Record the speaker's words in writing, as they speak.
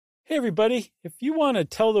Hey everybody, if you want to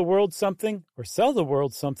tell the world something or sell the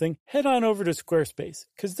world something, head on over to Squarespace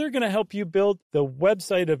because they're going to help you build the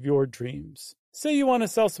website of your dreams. Say you want to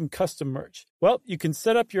sell some custom merch. Well, you can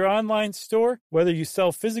set up your online store, whether you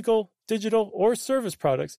sell physical, digital, or service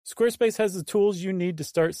products. Squarespace has the tools you need to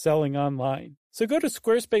start selling online. So go to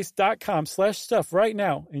squarespace.com/stuff right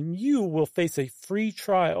now and you will face a free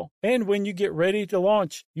trial. And when you get ready to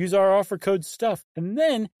launch, use our offer code STUFF and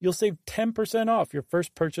then you'll save 10% off your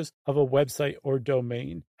first purchase of a website or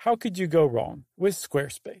domain. How could you go wrong with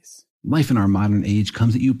Squarespace? Life in our modern age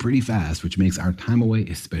comes at you pretty fast, which makes our time away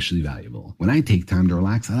especially valuable. When I take time to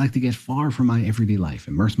relax, I like to get far from my everyday life,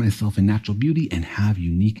 immerse myself in natural beauty, and have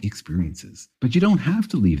unique experiences. But you don't have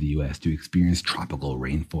to leave the U.S. to experience tropical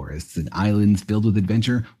rainforests and islands filled with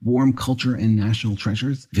adventure, warm culture, and national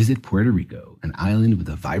treasures. Visit Puerto Rico, an island with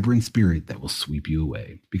a vibrant spirit that will sweep you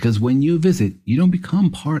away. Because when you visit, you don't become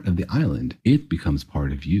part of the island, it becomes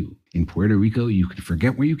part of you. In Puerto Rico, you can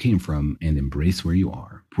forget where you came from and embrace where you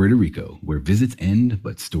are. Puerto Rico, where visits end,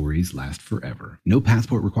 but stories last forever. No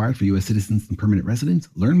passport required for U.S. citizens and permanent residents.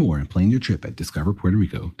 Learn more and plan your trip at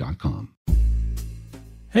discoverpuertorico.com.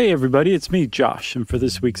 Hey everybody, it's me, Josh, and for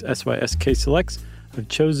this week's SYSK Selects, I've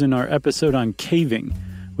chosen our episode on caving.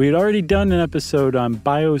 We had already done an episode on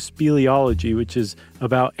biospeleology, which is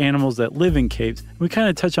about animals that live in caves. We kind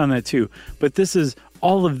of touch on that too, but this is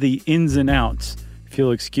all of the ins and outs, if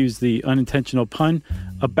you'll excuse the unintentional pun,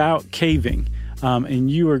 about caving. And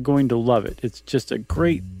you are going to love it. It's just a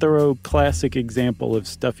great, thorough, classic example of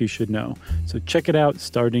stuff you should know. So check it out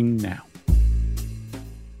starting now.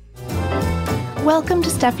 Welcome to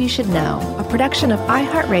Stuff You Should Know, a production of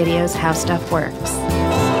iHeartRadio's How Stuff Works.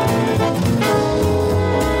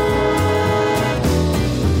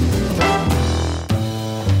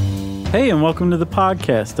 Hey, and welcome to the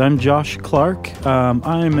podcast. I'm Josh Clark.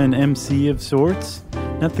 I'm an MC of sorts.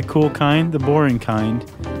 Not the cool kind, the boring kind.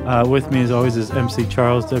 With me, as always, is MC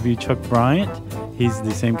Charles W. Chuck Bryant. He's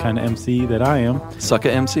the same kind of MC that I am. Sucka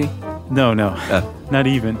MC? No, not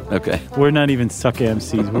even. Okay. We're not even sucka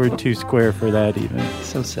MCs. We're too square for that even.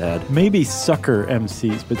 So sad. Maybe sucker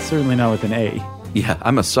MCs, but certainly not with an A. Yeah,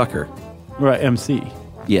 I'm a sucker. Right, MC.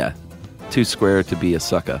 Yeah. Too square to be a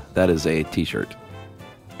sucka. That is a t-shirt.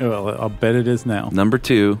 Well, I'll bet it is now. Number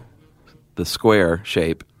 2, the square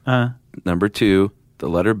shape. Number 2, the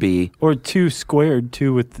letter B. Or 2 squared,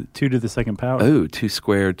 2 with 2 to the second power. Oh, 2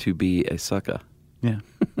 squared to be a sucka. Yeah.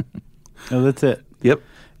 No, that's it. Yep.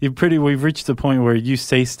 We've reached the point where you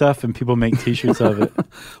say stuff and people make t-shirts of it.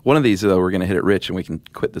 One of these, though, we're going to hit it rich and we can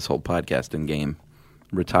quit this whole podcasting game.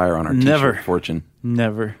 Retire on our t-shirt fortune.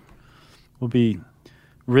 Never. We'll be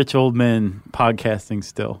rich old men podcasting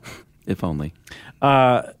still. If only.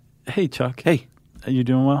 Hey, Chuck. Hey. Are you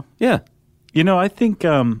doing well? Yeah. You know, I think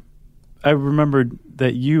I remembered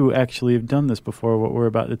that you actually have done this before, what we're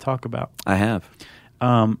about to talk about. I have.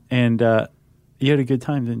 And you had a good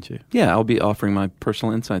time, didn't you? Yeah, I'll be offering my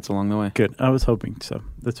personal insights along the way. Good. I was hoping so.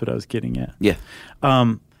 That's what I was getting at. Yeah.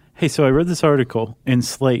 Hey, so I read this article in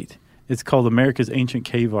Slate. It's called America's Ancient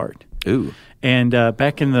Cave Art. Ooh. And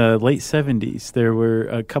back in the late 70s, there were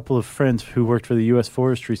a couple of friends who worked for the U.S.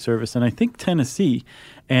 Forestry Service, and I think Tennessee,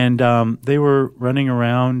 and they were running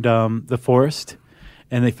around the forest,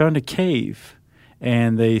 and they found a cave,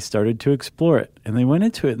 and they started to explore it. And they went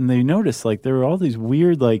into it, and they noticed, like, there were all these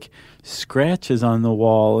weird, like, scratches on the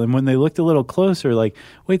wall. And when they looked a little closer, like,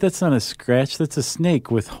 wait, that's not a scratch. That's a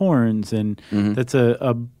snake with horns, and that's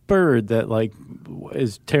a bird that, like,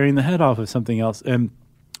 is tearing the head off of something else. And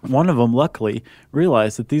one of them, luckily,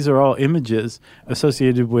 realized that these are all images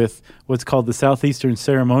associated with what's called the Southeastern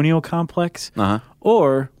Ceremonial Complex,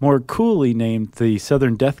 or more coolly named the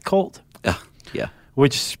Southern Death Cult, yeah,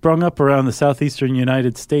 which sprung up around the southeastern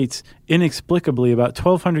United States inexplicably about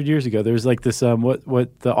 1,200 years ago. There's like this,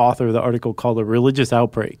 what the author of the article called a religious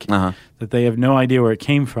outbreak, that they have no idea where it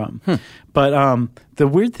came from. But the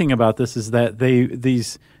weird thing about this is that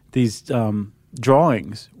these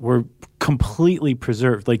drawings were completely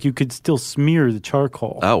preserved. Like you could still smear the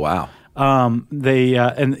charcoal. Oh, wow.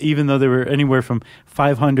 And even though they were anywhere from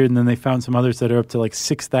 500, and then they found some others that are up to like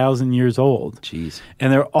 6,000 years old. Jeez.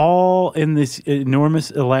 And they're all in this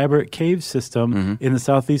enormous, elaborate cave system in the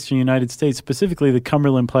southeastern United States, specifically the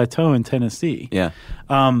Cumberland Plateau in Tennessee. Yeah.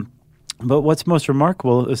 But what's most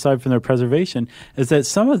remarkable, aside from their preservation, is that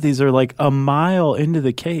some of these are like a mile into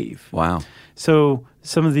the cave. Wow. So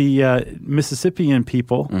some of the Mississippian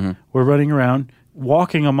people were running around,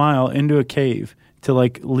 walking a mile into a cave to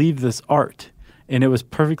like leave this art, and it was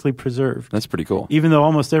perfectly preserved. That's pretty cool. Even though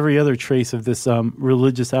almost every other trace of this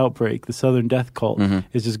religious outbreak, the Southern Death Cult,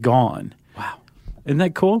 is just gone. Wow. Isn't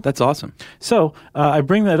that cool? That's awesome. So I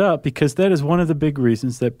bring that up because that is one of the big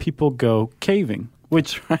reasons that people go caving,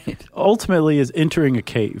 which right. ultimately is entering a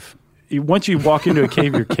cave. Once you walk into a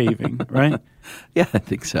cave, you're caving, right? Yeah, I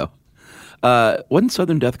think so. Wasn't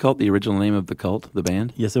Southern Death Cult the original name of the cult, the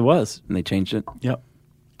band? Yes, it was. And they changed it? Yep.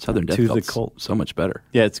 Southern Death To the Cult's cult. so much better.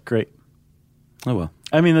 Yeah, it's great. Oh, well.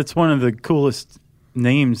 I mean, that's one of the coolest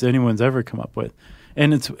names anyone's ever come up with.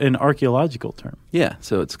 And it's an archaeological term. Yeah,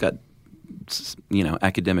 so it's got,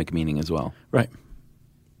 academic meaning as well. Right.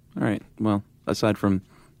 All right. Well, aside from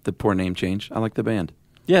the poor name change, I like the band.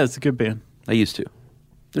 Yeah, it's a good band. I used to.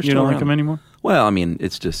 They're You still don't like around. them anymore? Well, I mean,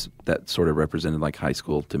 it's just that sort of represented like high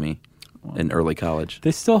school to me and early college.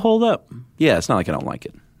 They still hold up. Yeah, it's not like I don't like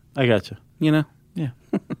it. I gotcha. You know? Yeah.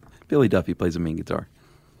 Billy Duffy plays a mean guitar.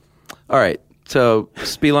 All right. So,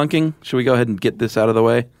 spelunking, should we go ahead and get this out of the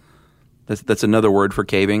way? That's another word for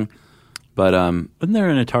caving. But Wasn't there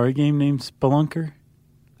an Atari game named Spelunker?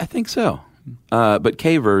 I think so. But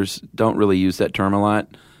cavers don't really use that term a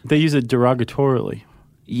lot. They use it derogatorily.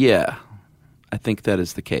 Yeah, I think that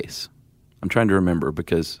is the case. I'm trying to remember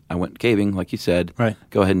because I went caving, like you said. Right.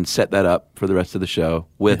 Go ahead and set that up for the rest of the show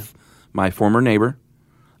with my former neighbor,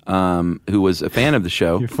 who was a fan of the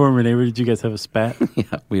show. Your former neighbor, did you guys have a spat?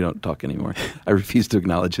 Yeah, we don't talk anymore. I refuse to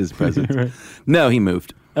acknowledge his presence. Right. No, he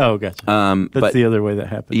moved. Oh, gotcha. That's but- the other way that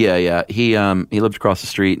happened. Yeah. He lived across the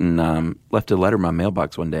street and left a letter in my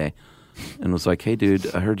mailbox one day and was like, "Hey,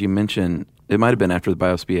 dude, I heard you mention," it might have been after the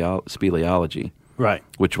biospeleology, Right.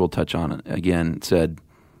 which we'll touch on again, said,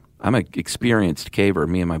 "I'm an experienced caver.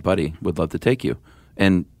 Me and my buddy would love to take you.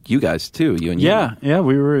 And you guys, too. You and you." Yeah,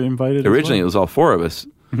 we were invited. Originally, it as was all four of us,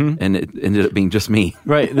 and it ended up being just me.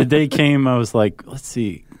 well. Right. The day came, I was like, let's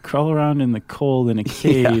see, crawl around in the cold in a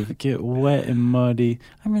cave, get wet and muddy.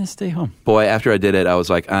 I'm going to stay home. Boy, after I did it, I was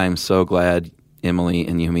like, I'm so glad Emily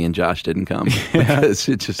and Yumi and Josh didn't come because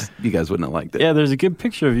you guys wouldn't have liked it. Yeah, there's a good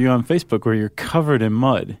picture of you on Facebook where you're covered in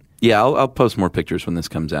mud. Yeah, I'll post more pictures when this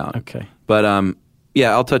comes out. Okay. But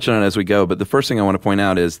I'll touch on it as we go. But the first thing I want to point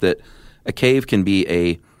out is that a cave can be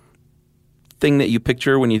a thing that you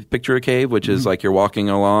picture when you picture a cave, which is like you're walking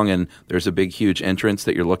along and there's a big, huge entrance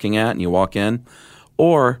that you're looking at and you walk in.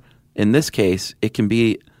 Or in this case, it can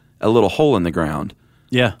be a little hole in the ground,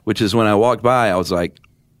 Yeah. which is when I walked by, I was like,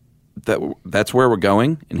 that's where we're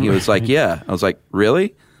going? And he was like, yeah. I was like,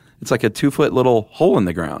 really? It's like a 2-foot little hole in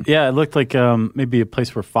the ground. Yeah, it looked like maybe a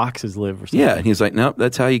place where foxes live or something. Yeah. And he was like, nope,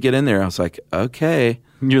 that's how you get in there. I was like, okay.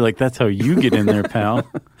 And you're like, that's how you get in there, pal.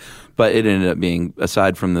 But it ended up being,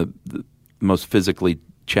 aside from the most physically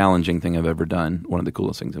challenging thing I've ever done, one of the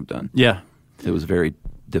coolest things I've done. Yeah. It was very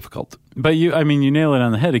difficult. But you nail it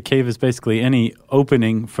on the head. A cave is basically any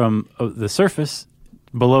opening from the surface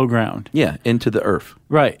below ground. Yeah, into the earth.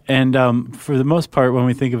 Right. And for the most part, when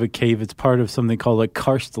we think of a cave, it's part of something called a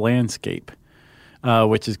karst landscape,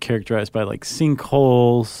 which is characterized by like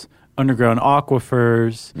sinkholes, underground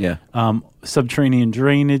aquifers, subterranean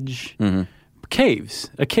drainage, caves,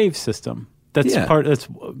 a cave system. That's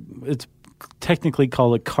it's technically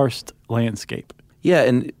called a karst landscape. Yeah,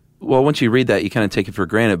 and well, once you read that, you kind of take it for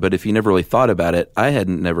granted. But if you never really thought about it, I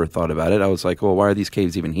hadn't never thought about it. I was like, well, why are these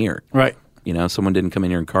caves even here? Right. You know, someone didn't come in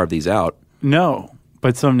here and carve these out. No,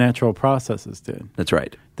 but some natural processes did. That's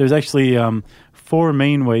right. There's actually 4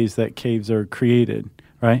 main ways that caves are created,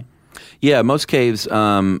 right? Yeah, most caves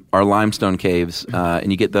are limestone caves,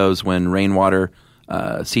 and you get those when rainwater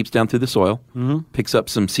seeps down through the soil, picks up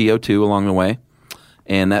some CO2 along the way,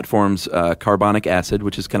 and that forms carbonic acid,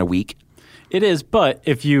 which is kind of weak. It is, but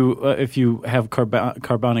if you have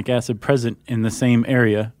carbonic acid present in the same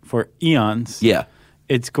area for eons,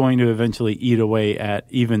 it's going to eventually eat away at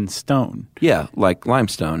even stone. Yeah, like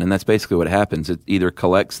limestone, and that's basically what happens. It either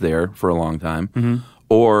collects there for a long time,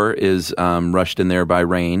 or is rushed in there by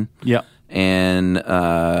rain. Yeah, and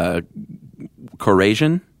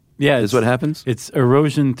corrosion. Yeah, is what happens. It's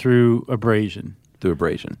erosion through abrasion. Through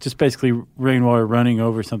abrasion, just basically rainwater running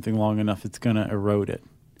over something long enough, it's going to erode it.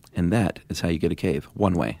 And that is how you get a cave,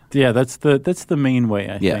 one way. Yeah, that's the main way,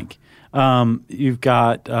 I think. You've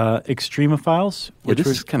got extremophiles. Yeah, this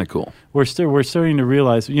is kind of cool. We're starting to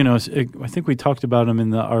realize, I think we talked about them in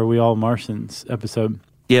the Are We All Martians episode.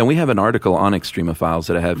 Yeah, and we have an article on extremophiles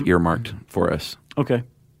that I have earmarked for us. Okay.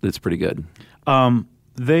 That's pretty good.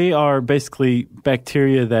 They are basically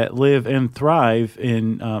bacteria that live and thrive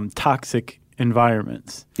in toxic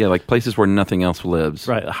environments. Yeah, like places where nothing else lives.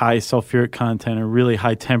 Right, high sulfuric content or really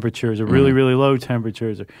high temperatures or really, really low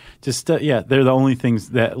temperatures. Or just, they're the only things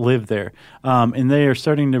that live there. And they are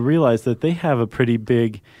starting to realize that they have a pretty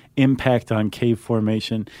big impact on cave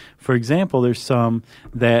formation. For example, there's some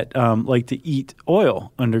that like to eat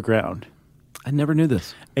oil underground. I never knew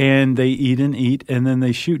this. and they eat, and then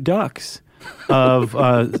they shoot ducks of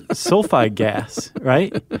sulfide gas,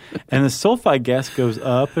 right? And the sulfide gas goes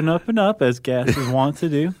up and up and up, as gases want to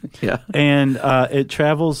do. Yeah. And it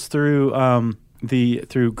travels through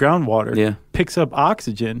through groundwater, Yeah. picks up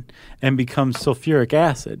oxygen, and becomes sulfuric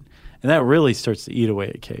acid. And that really starts to eat away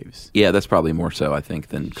at caves. Yeah, that's probably more so, I think,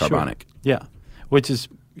 than carbonic. Sure. Yeah. Which is,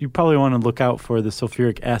 you probably want to look out for the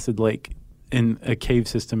sulfuric acid lake in a cave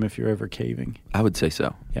system if you're ever caving. I would say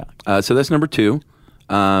so. Yeah. So that's number 2.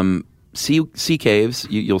 Sea caves,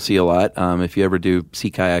 you'll see a lot. If you ever do sea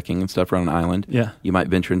kayaking and stuff around an island, Yeah. you might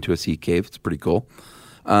venture into a sea cave. It's pretty cool.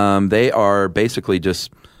 They are basically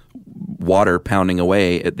just water pounding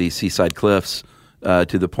away at these seaside cliffs to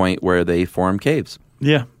the point where they form caves.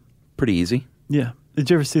 Yeah. Pretty easy. Yeah. Did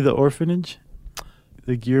you ever see The Orphanage?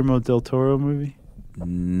 The Guillermo del Toro movie?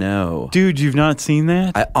 No. Dude, you've not seen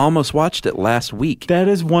that? I almost watched it last week. That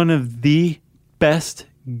is one of the best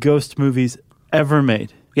ghost movies ever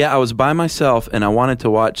made. Yeah, I was by myself and I wanted to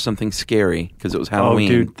watch something scary because it was Halloween.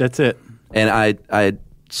 Oh, dude, that's it. And I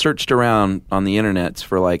searched around on the internets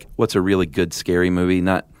for like, what's a really good scary movie,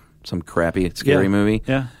 not some crappy scary movie.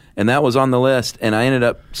 Yeah. And that was on the list. And I ended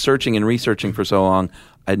up searching and researching for so long,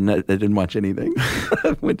 I didn't watch anything.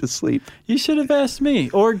 I went to sleep. You should have asked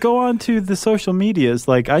me. Or go on to the social medias.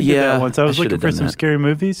 Like I did Yeah, that once. I was I looking should for have some done that. scary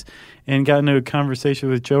movies and got into a conversation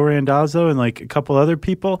with Joe Randazzo and like a couple other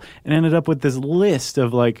people and ended up with this list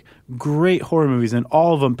of like great horror movies, and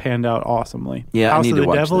all of them panned out awesomely. Yeah, I House need of to the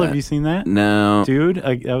watch Devil, that. have you seen that? No. Dude,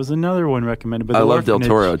 that was another one recommended. But I The love Del Orphanage-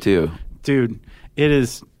 Toro too. Dude, it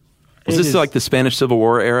is. Was it this is- like the Spanish Civil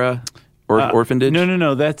War era? Or orphanage?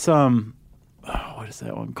 No. That's what is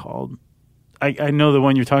that one called? I know the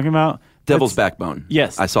one you're talking about. Devil's That's- Backbone.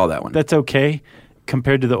 Yes. I saw that one. That's okay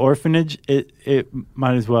compared to The Orphanage. It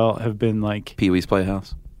might as well have been like, Pee-wee's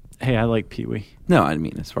Playhouse? hey, I like Pee-wee. No, I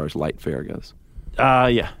mean as far as light fare goes.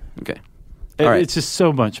 Yeah. Okay. All right. It's just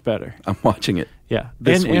so much better. I'm watching it. Yeah.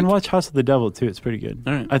 This And week. watch House of the Devil too. It's pretty good.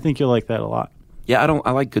 All right. I think you'll like that a lot. Yeah,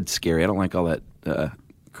 I like good scary. I don't like all that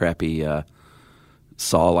crappy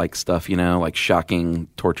Saw-like stuff, like shocking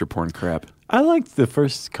torture porn crap. I liked the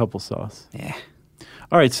first couple Saws. Yeah.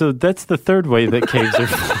 All right, so that's the third way that caves are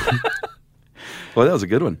formed. Well, that was a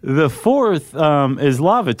good one. The fourth is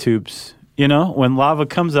lava tubes. When lava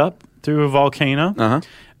comes up through a volcano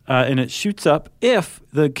and it shoots up, if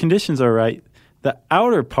the conditions are right, the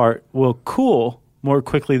outer part will cool more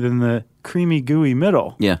quickly than the creamy, gooey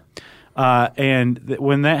middle. Yeah.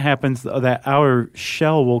 When that happens, that outer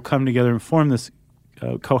shell will come together and form this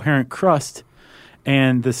coherent crust,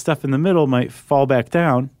 and the stuff in the middle might fall back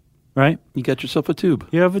down, right? You got yourself a tube.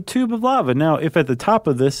 You have a tube of lava. Now, if at the top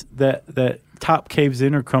of this, that top caves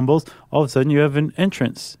in or crumbles, all of a sudden you have an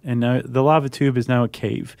entrance, and now the lava tube is now a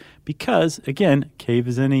cave. Because, again, cave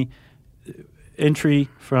is any entry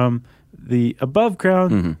from the above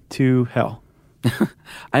ground to hell.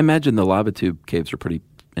 I imagine the lava tube caves are pretty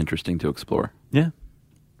interesting to explore. Yeah.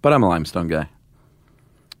 But I'm a limestone guy.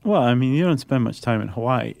 Well, I mean, you don't spend much time in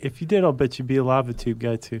Hawaii. If you did, I'll bet you'd be a lava tube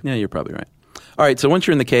guy, too. Yeah, you're probably right. All right, so once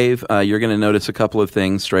you're in the cave, you're going to notice a couple of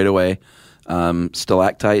things straight away.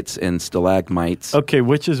 Stalactites and stalagmites. Okay,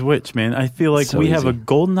 which is which, man? I feel like So we have easy. a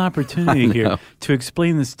golden opportunity I here know. to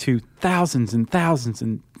explain this to thousands and thousands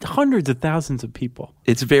and hundreds of thousands of people.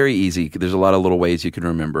 It's very easy. There's a lot of little ways you can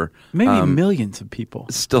remember. Maybe millions of people.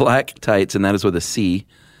 Stalactites, and that is with a C,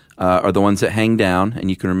 are the ones that hang down, and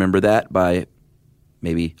you can remember that by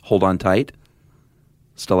maybe hold on tight.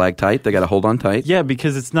 Stalactite, they got to hold on tight. Yeah,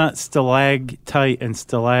 because it's not stalactite and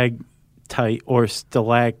stalactite or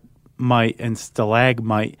stalagmite and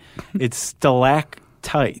stalagmite. It's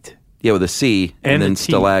stalactite Yeah, with a C, and And a then T.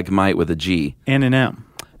 stalagmite with a G. and an M.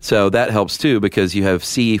 So that helps too because you have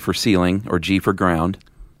C for ceiling or G for ground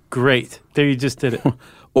Great. There, you just did it.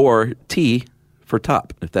 or T for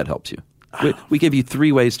top, if that helps you. We give you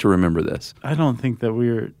 3 ways to remember this. I don't think that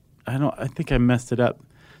I think I messed it up.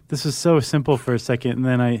 This was so simple for a second, and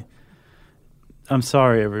then I'm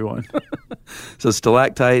sorry, everyone. So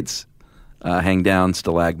stalactites hang down,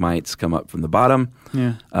 stalagmites come up from the bottom.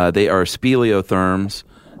 Yeah. They are speleotherms,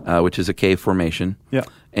 which is a cave formation. Yeah.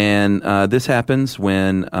 And this happens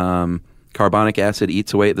when carbonic acid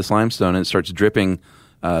eats away at this limestone and it starts dripping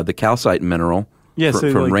the calcite mineral Yeah,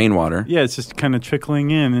 so from like- rainwater. Yeah, it's just kind of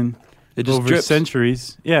trickling in and It just over drips.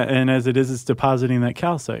 centuries. Yeah, and as it is, it's depositing that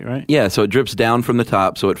calcite, right? Yeah, so it drips down from the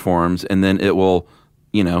top, so it forms, and then it will,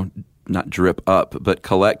 not drip up, but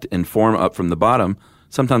collect and form up from the bottom.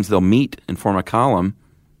 Sometimes they'll meet and form a column,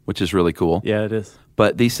 which is really cool. Yeah, it is.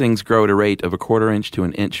 But these things grow at a rate of 1/4 inch to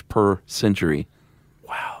 1 inch per century.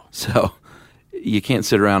 Wow. So you can't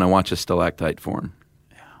sit around and watch a stalactite form.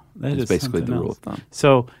 That It's is basically the something rule else. of thumb.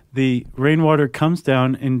 So the rainwater comes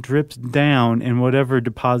down and drips down, and whatever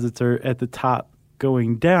deposits are at the top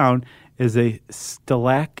going down is a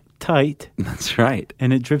stalactite, That's right.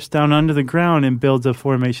 and it drips down under the ground and builds a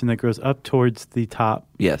formation that grows up towards the top.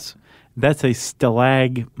 Yes. That's a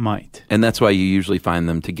stalagmite. And that's why you usually find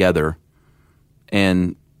them together.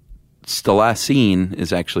 And stalacine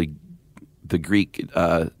is actually the Greek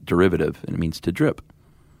derivative, and it means to drip.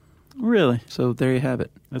 Really? So there you have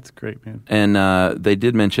it. That's great, man. And they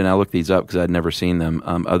did mention, I looked these up because I'd never seen them,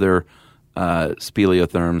 other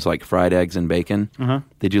speleotherms like fried eggs and bacon.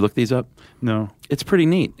 Did you look these up? No. It's pretty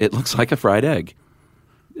neat. It looks like a fried egg.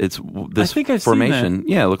 It's this I think I've seen formation.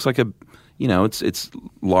 Yeah, it looks like it's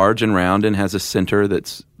large and round and has a center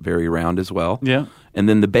that's very round as well. Yeah. And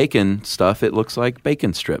then the bacon stuff, it looks like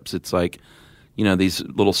bacon strips. It's like, these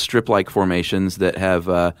little strip-like formations that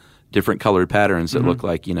have different colored patterns that look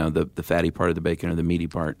like, the fatty part of the bacon or the meaty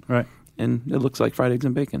part. Right. And it looks like fried eggs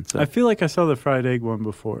and bacon. So. I feel like I saw the fried egg one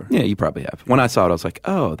before. Yeah, you probably have. When I saw it, I was like,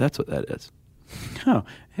 oh, that's what that is. Oh,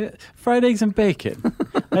 fried eggs and bacon.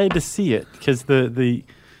 I had to see it because the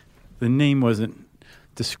name wasn't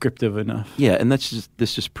descriptive enough. Yeah, and this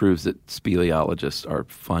just proves that speleologists are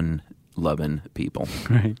fun-loving people.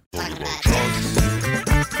 Right.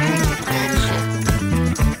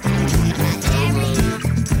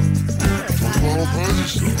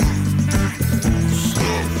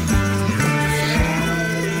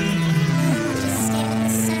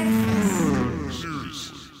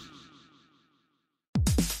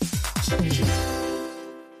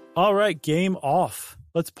 All right, game off.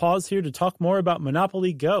 Let's pause here to talk more about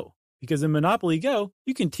Monopoly Go. Because in Monopoly Go,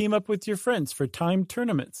 you can team up with your friends for timed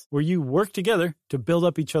tournaments where you work together to build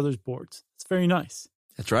up each other's boards. It's very nice.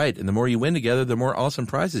 That's right. And the more you win together, the more awesome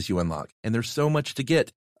prizes you unlock. And there's so much to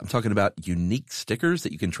get. I'm talking about unique stickers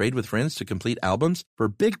that you can trade with friends to complete albums for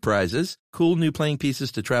big prizes, cool new playing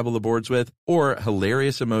pieces to travel the boards with, or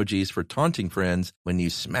hilarious emojis for taunting friends when you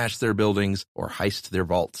smash their buildings or heist their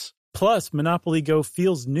vaults. Plus, Monopoly Go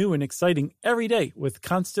feels new and exciting every day with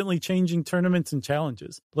constantly changing tournaments and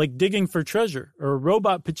challenges, like digging for treasure or a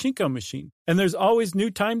robot pachinko machine. And there's always new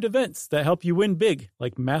timed events that help you win big,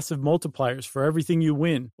 like massive multipliers for everything you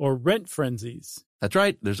win or rent frenzies. That's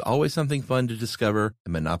right. There's always something fun to discover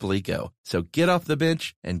in Monopoly Go. So get off the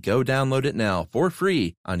bench and go download it now for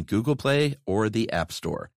free on Google Play or the App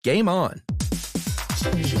Store. Game on!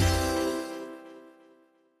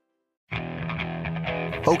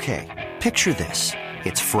 Okay, picture this.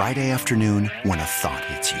 It's Friday afternoon when a thought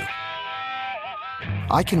hits you.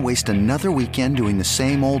 I can waste another weekend doing the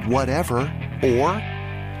same old whatever, or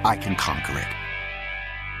I can conquer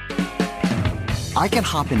it. I can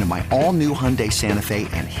hop into my all-new Hyundai Santa Fe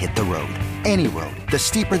and hit the road. Any road. The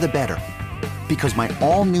steeper, the better. Because my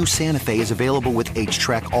all-new Santa Fe is available with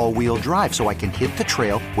H-Track all-wheel drive, so I can hit the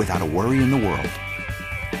trail without a worry in the world.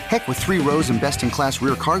 Heck, with 3 rows and best-in-class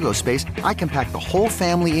rear cargo space, I can pack the whole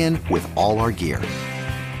family in with all our gear.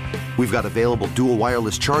 We've got available dual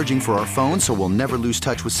wireless charging for our phones, so we'll never lose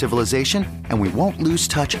touch with civilization, and we won't lose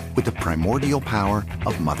touch with the primordial power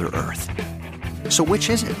of Mother Earth. So which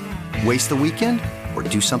is it? Waste the weekend or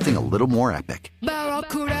do something a little more epic?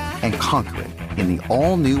 And conquer it in the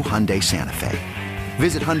all-new Hyundai Santa Fe.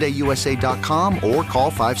 Visit HyundaiUSA.com or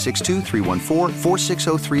call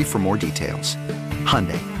 562-314-4603 for more details.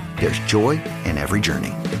 Hyundai, there's joy in every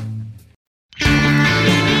journey.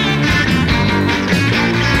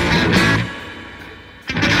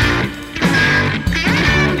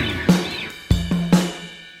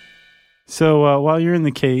 So while you're in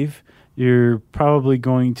the cave, you're probably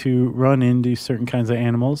going to run into certain kinds of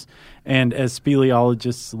animals. And as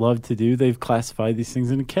speleologists love to do, they've classified these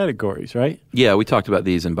things into categories, right? Yeah, we talked about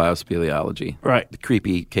these in biospeleology. Right. The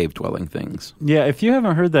creepy cave-dwelling things. Yeah, if you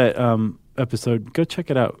haven't heard that episode, go check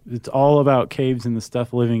it out. It's all about caves and the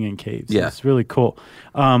stuff living in caves. Yeah. It's really cool.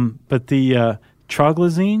 But the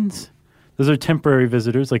troglazines, those are temporary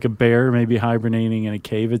visitors, like a bear maybe hibernating in a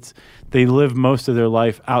cave. They live most of their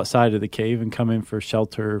life outside of the cave and come in for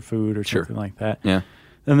shelter or food or something like that. Yeah.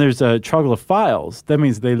 Then there's troglophiles. That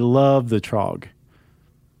means they love the trog.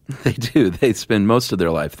 They do. They spend most of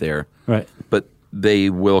their life there. Right. But they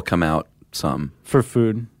will come out some. For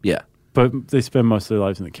food. Yeah. But they spend most of their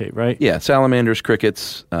lives in the cave, right? Yeah. Salamanders,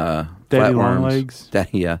 crickets, Daddy flatworms. longlegs.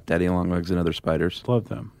 Daddy longlegs and other spiders. Love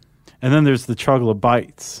them. And then there's the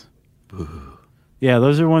troglobites. Yeah,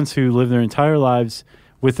 those are ones who live their entire lives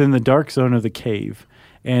within the dark zone of the cave.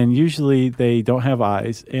 And usually they don't have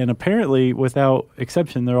eyes. And apparently, without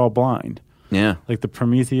exception, they're all blind. Yeah. Like the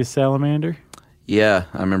Prometheus salamander. Yeah,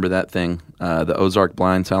 I remember that thing. The Ozark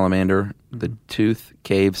blind salamander, the tooth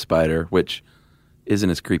cave spider, which isn't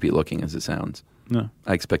as creepy looking as it sounds. No.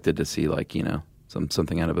 I expected to see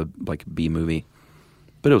something out of a B movie,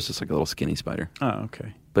 but it was just like a little skinny spider. Oh,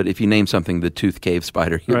 okay. But if you name something the tooth cave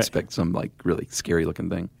spider, you Right. expect some like really scary looking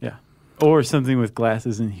thing. Yeah. Or something with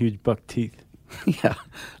glasses and huge buck teeth.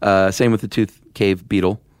 Yeah. Same with the tooth cave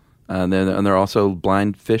beetle. And they're also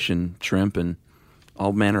blind fish and shrimp and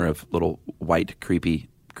all manner of little white creepy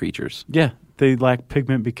creatures. Yeah. They lack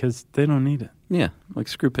pigment because they don't need it. Yeah, like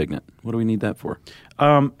screw pigment. What do we need that for?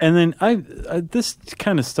 And then this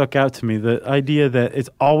kind of stuck out to me, the idea that it's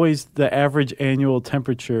always the average annual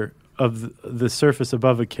temperature of the surface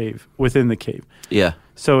above a cave, within the cave. Yeah.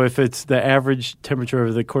 So if it's the average temperature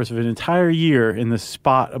over the course of an entire year in the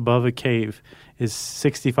spot above a cave is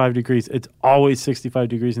 65 degrees, it's always 65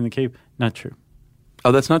 degrees in the cave. Not true.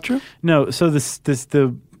 Oh, that's not true? No, so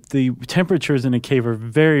the temperatures in a cave are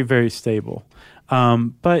very, very stable.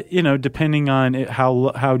 But, depending on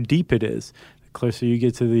how deep it is, the closer you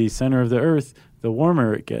get to the center of the earth, the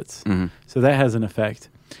warmer it gets. Mm-hmm. So that has an effect.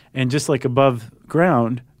 And just like above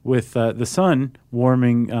ground, with the sun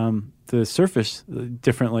warming the surface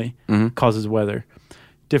differently, causes weather.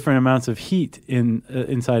 Different amounts of heat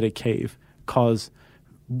inside a cave cause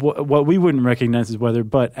what we wouldn't recognize as weather,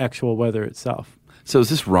 but actual weather itself. So is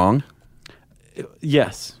this wrong,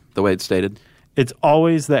 Yes. the way it's stated? It's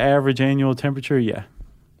always the average annual temperature, yeah.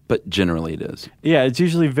 But generally it is. Yeah, it's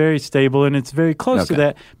usually very stable, and it's very close to Okay.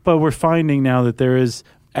 that. But we're finding now that there is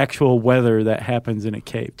actual weather that happens in a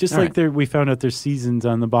cave. Just All like we found out there's seasons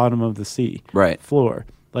on the bottom of the sea floor.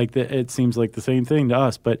 Like it seems like the same thing to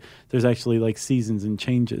us, but there's actually like seasons and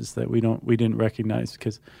changes that we didn't recognize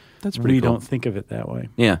because That's pretty we cool. don't think of it that way.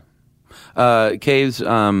 Yeah. Caves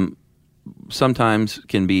sometimes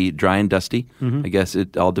can be dry and dusty. I guess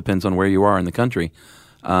it all depends on where you are in the country.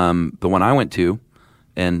 The one I went to,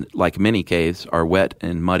 and like many caves, are wet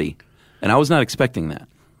and muddy. And I was not expecting that.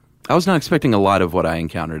 I was not expecting a lot of what I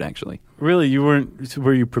encountered, actually. Really,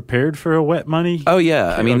 were you prepared for a wet muddy? Oh,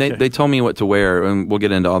 yeah. I mean, Okay. they told me what to wear, and we'll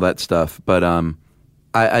get into all that stuff. But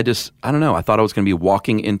I don't know. I thought I was going to be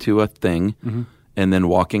walking into a thing and then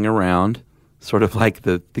walking around, sort of like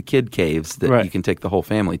the kid caves that you can take the whole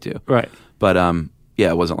family to. Right. But yeah,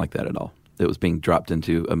 it wasn't like that at all. It was being dropped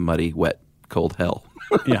into a muddy, wet, cold hell.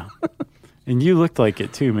 Yeah. And you looked like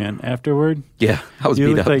it too, man. Afterward, Yeah, I was you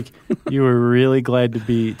beat looked up. like you were really glad to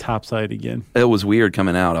be topside again. It was weird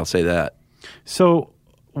coming out, I'll say that. So,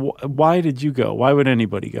 why did you go? Why would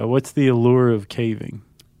anybody go? What's the allure of caving?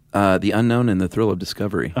 The unknown and the thrill of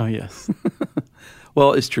discovery. Oh, yes.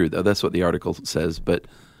 Well, it's true, though. That's what the article says, but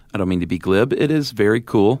I don't mean to be glib. It is very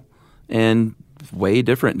cool and way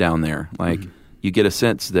different down there. Like, you get a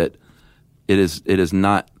sense that it is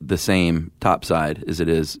not the same topside as it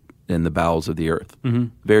is in the bowels of the earth.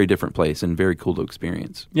 Very different place and very cool to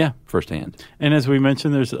experience Yeah. firsthand. And as we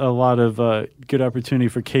mentioned, there's a lot of good opportunity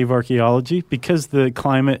for cave archaeology because the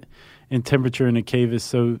climate and temperature in a cave is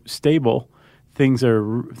so stable. Things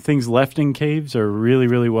left in caves are really,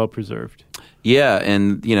 really well preserved. Yeah,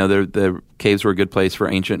 and the caves were a good place for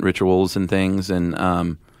ancient rituals and things.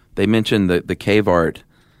 And they mentioned the cave art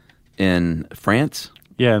in France.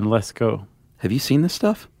 Yeah, and Lascaux. Have you seen this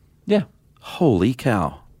stuff? Yeah. Holy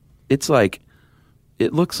cow! It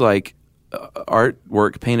looks like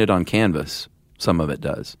artwork painted on canvas. Some of it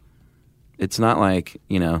does. It's not like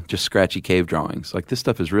just scratchy cave drawings. Like this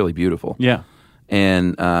stuff is really beautiful. Yeah.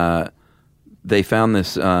 And they found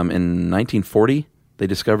this in 1940. They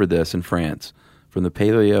discovered this in France from the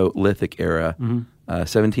Paleolithic era,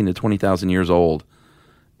 17 to 20,000 years old,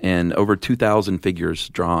 and over 2,000 figures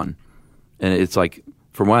drawn. And it's like,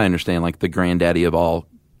 from what I understand, like the granddaddy of all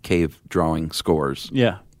cave drawing scores.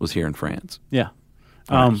 Yeah. Was here in France. Yeah.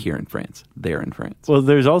 Not here in France. There in France. Well,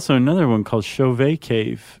 there's also another one called Chauvet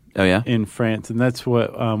Cave. Oh, yeah? In France, and that's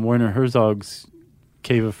what Werner Herzog's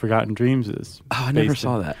Cave of Forgotten Dreams is. Oh, I never based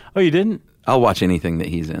saw in. that. Oh, you didn't? I'll watch anything that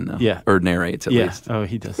he's in, though. Yeah. Or narrates, at least. Oh,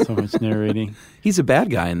 he does so much narrating. He's a bad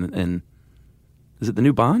guy in is it the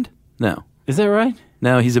new Bond? No. Is that right?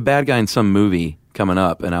 No, he's a bad guy in some movie coming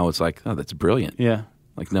up, and I was like, oh, that's brilliant. Yeah.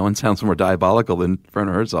 Like, no one sounds more diabolical than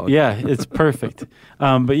Werner Herzog. Yeah, it's perfect.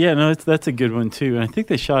 But yeah, no, that's a good one too. And I think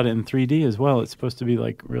they shot it in 3D as well. It's supposed to be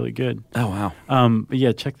like really good. Oh, wow. But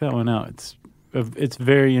yeah, check that one out. It's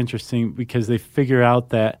very interesting because they figure out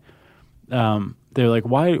that they're like,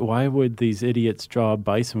 why would these idiots draw a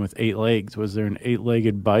bison with 8 legs? Was there an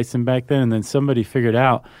 8-legged bison back then? And then somebody figured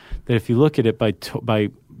out that if you look at it by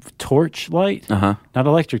torch light, not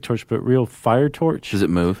electric torch, but real fire torch, Does it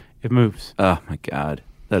move? it moves. Oh, my God.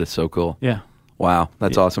 That is so cool. Yeah. Wow.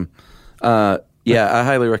 That's awesome. Yeah, I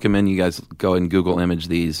highly recommend you guys go and Google image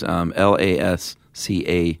these. LASCAUX,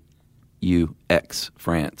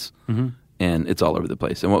 France. Mm-hmm. And it's all over the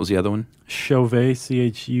place. And what was the other one? Chauvet,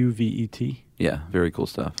 Chuvet. Yeah, very cool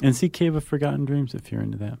stuff. And see Cave of Forgotten Dreams if you're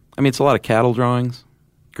into that. I mean, it's a lot of cattle drawings,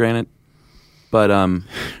 granted. But,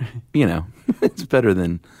 it's better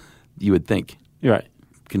than you would think. You're right.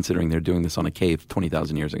 Considering they're doing this on a cave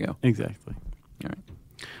 20,000 years ago. Exactly. All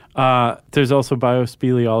right. There's also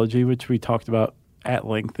biospeleology, which we talked about at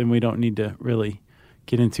length, and we don't need to really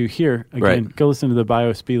get into here. Again, Go listen to the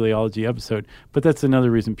biospeleology episode. But that's another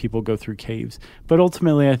reason people go through caves. But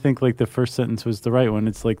ultimately, I think like the first sentence was the right one.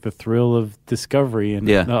 It's like the thrill of discovery and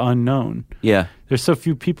the unknown. Yeah. There's so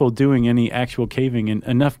few people doing any actual caving and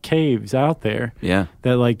enough caves out there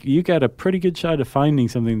that like you got a pretty good shot of finding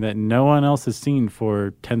something that no one else has seen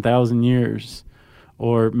for 10,000 years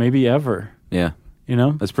or maybe ever. Yeah. You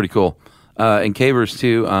know? That's pretty cool. And cavers,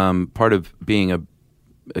 too, part of being a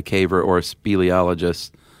caver or a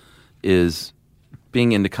speleologist is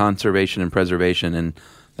being into conservation and preservation. And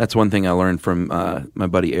that's one thing I learned from my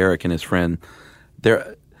buddy Eric and his friend.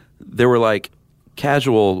 There were like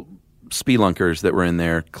casual spelunkers that were in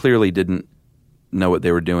there, clearly didn't know what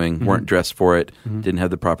they were doing, weren't dressed for it, didn't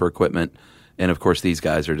have the proper equipment. And, of course, these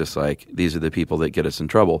guys are just like, these are the people that get us in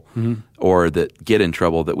trouble or that get in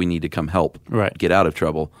trouble that we need to come help get out of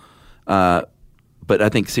trouble. But I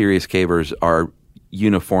think serious cavers are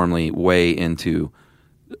uniformly way into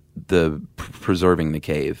the preserving the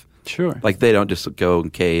cave. Sure. Like they don't just go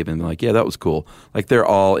and cave and be like, yeah, that was cool. Like they're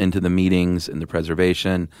all into the meetings and the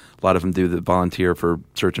preservation. A lot of them do the volunteer for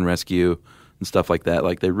search and rescue and stuff like that.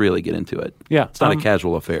 Like they really get into it. Yeah. It's not a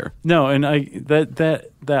casual affair. No, and that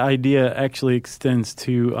idea actually extends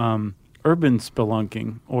to urban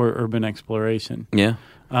spelunking or urban exploration. Yeah.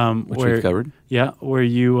 Which we've covered. Yeah, where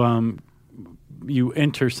you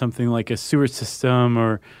enter something like a sewer system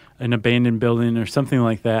or an abandoned building or something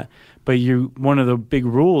like that. But one of the big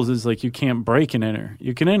rules is like you can't break and enter.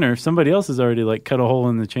 You can enter. Somebody else has already like cut a hole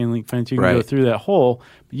in the chain link fence. You can go through that hole,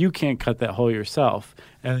 but you can't cut that hole yourself.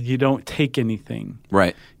 And you don't take anything.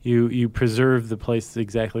 Right. You preserve the place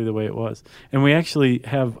exactly the way it was. And we actually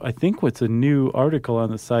have, I think, what's a new article on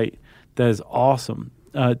the site that is awesome.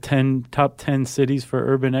 Top 10 cities for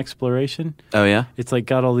urban exploration. Oh, yeah? It's like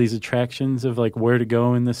got all these attractions of like where to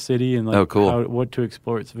go in the city and like what to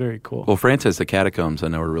explore. It's very cool. Well, France has the catacombs. I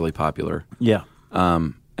know are really popular. Yeah.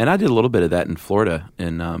 And I did a little bit of that in Florida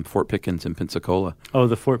in Fort Pickens and Pensacola. Oh,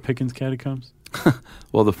 the Fort Pickens catacombs?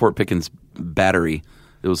 Well, the Fort Pickens battery.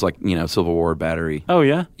 It was like, Civil War battery. Oh,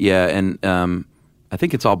 yeah? Yeah, and I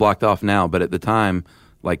think it's all blocked off now, but at the time,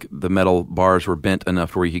 like the metal bars were bent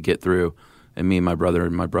enough where you could get through. And me and my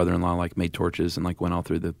brother-in-law like made torches and like went all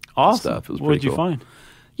through the stuff. It was pretty cool. What'd you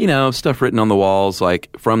find? Stuff written on the walls like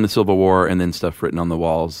from the Civil War and then stuff written on the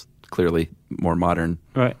walls, clearly more modern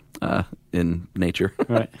in nature.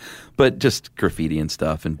 Right. But just graffiti and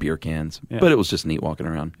stuff and beer cans. Yeah. But it was just neat walking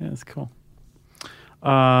around. Yeah, that's cool.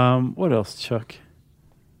 What else, Chuck?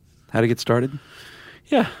 How to get started?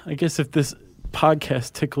 Yeah, I guess if this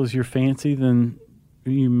podcast tickles your fancy, then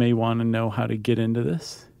you may want to know how to get into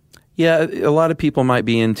this. Yeah, a lot of people might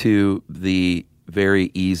be into the very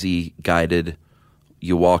easy, guided,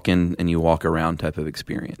 you walk in and you walk around type of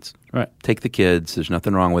experience. Right. Take the kids. There's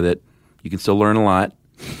nothing wrong with it. You can still learn a lot.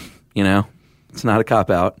 It's not a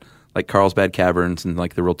cop-out. Like Carlsbad Caverns and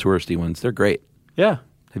like the real touristy ones. They're great. Yeah.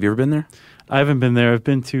 Have you ever been there? I haven't been there. I've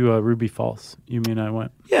been to Ruby Falls. You mean I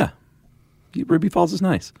went? Yeah. Ruby Falls is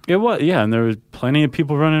nice. It was, yeah. And there was plenty of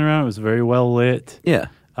people running around. It was very well lit. Yeah.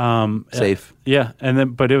 Safe. Yeah.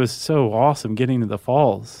 But it was so awesome getting to the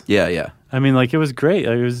falls. Yeah, yeah. I mean, like, it was great.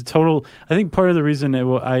 It was total. I think part of the reason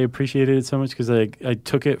I appreciated it so much because I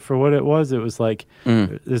took it for what it was. It was like,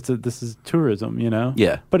 this is tourism,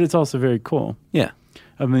 Yeah. But it's also very cool. Yeah.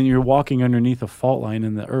 I mean, you're walking underneath a fault line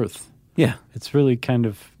in the earth. Yeah. It's really kind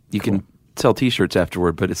of You cool. can sell T-shirts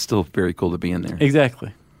afterward, but it's still very cool to be in there.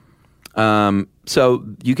 Exactly. So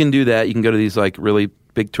you can do that. You can go to these like really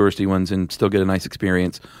big touristy ones and still get a nice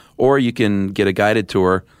experience. Or you can get a guided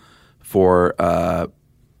tour for, a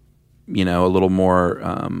little more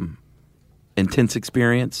intense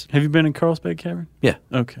experience. Have you been in Carlsbad Cavern? Yeah.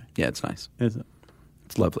 Okay. Yeah, it's nice. Is it?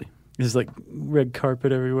 It's lovely. There's like red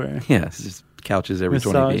carpet everywhere. Yeah, it's just couches every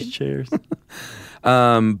 20 Massage feet. chairs.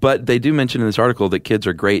 But they do mention in this article that kids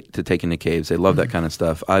are great to take into caves. They love that kind of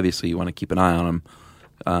stuff. Obviously, you want to keep an eye on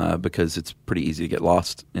them because it's pretty easy to get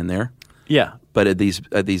lost in there. Yeah. But at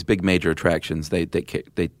these big major attractions, they take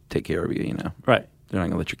care of you. Right. They're not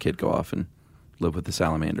going to let your kid go off and live with the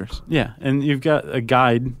salamanders. Yeah, and you've got a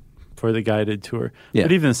guide for the guided tour. Yeah.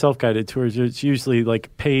 But even the self-guided tours, it's usually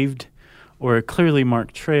like paved or a clearly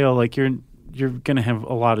marked trail, like you're going to have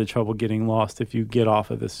a lot of trouble getting lost if you get off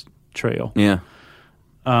of this trail. Yeah.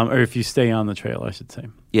 Or if you stay on the trail, I should say.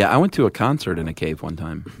 Yeah, I went to a concert in a cave one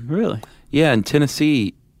time. Really? Yeah, in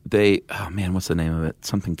Tennessee, what's the name of it?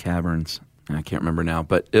 Something Caverns. I can't remember now.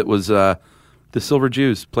 But it was the Silver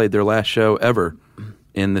Jews played their last show ever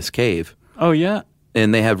in this cave. Oh, yeah?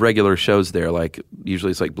 And they have regular shows there, like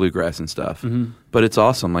usually it's like bluegrass and stuff. Mm-hmm. But it's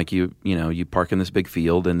awesome. Like you park in this big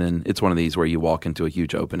field, and then it's one of these where you walk into a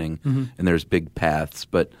huge opening, and there's big paths.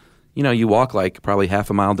 But you walk like probably half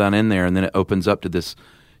a mile down in there, and then it opens up to this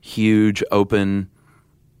huge open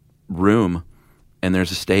room, and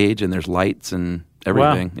there's a stage, and there's lights and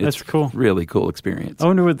everything. Wow, that's it's cool. Really cool experience. I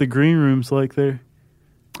wonder what the green room's like there.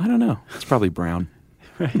 I don't know. It's probably brown.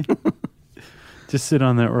 Right. Just sit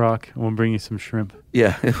on that rock, and we'll bring you some shrimp.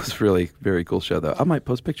 Yeah, it was really very cool show, though. I might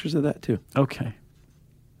post pictures of that, too. Okay.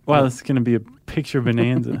 Wow, this is going to be a picture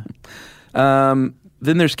bonanza. Then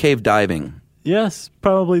there's cave diving. Yes,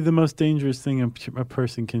 probably the most dangerous thing a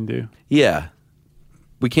person can do. Yeah.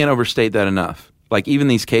 We can't overstate that enough. Like, even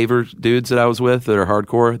these caver dudes that I was with that are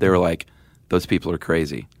hardcore, they were like, those people are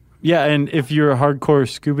crazy. Yeah, and if you're a hardcore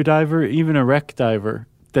scuba diver, even a wreck diver,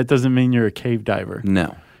 that doesn't mean you're a cave diver.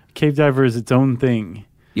 No. Cave diver is its own thing.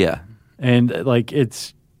 Yeah. And like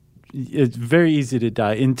it's very easy to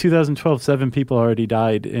die. In 2012, 7 people already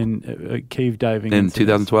died in cave diving. In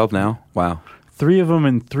incidents. 2012 now? Wow. 3 of them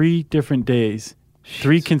in 3 different days,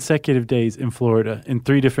 3 consecutive days in Florida in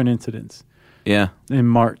 3 different incidents. Yeah. In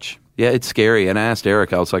March. Yeah, it's scary. And I asked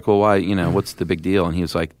Eric, I was like, well, why, what's the big deal? And he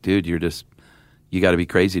was like, dude, you got to be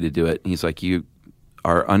crazy to do it. And he's like, you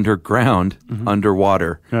are underground,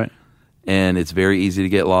 underwater. Right. And it's very easy to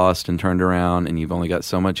get lost and turned around, and you've only got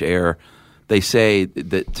so much air. They say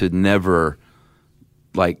that to never,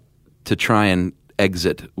 to try and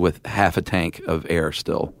exit with half a tank of air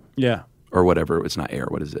still. Yeah. Or whatever. It's not air.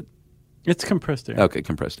 What is it? It's compressed air. Okay,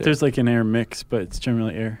 compressed air. There's like an air mix, but it's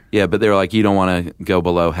generally air. Yeah, but they're like, you don't want to go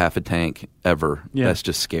below half a tank ever. Yeah. That's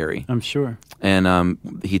just scary. I'm sure. And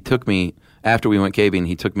he took me, after we went caving,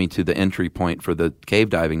 he took me to the entry point for the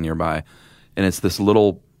cave diving nearby. And it's this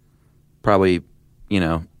little, probably,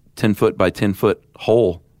 10-foot by 10-foot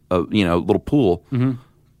hole, little pool. Mm-hmm.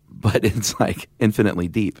 But it's like infinitely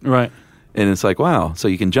deep. Right. And it's like, wow. So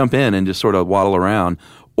you can jump in and just sort of waddle around.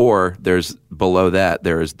 Or there's below that,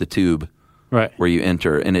 there is the tube. Right. Where you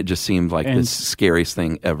enter, and it just seemed like the scariest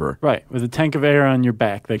thing ever. Right, with a tank of air on your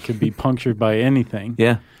back that could be punctured by anything.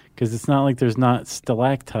 Yeah. Because it's not like there's not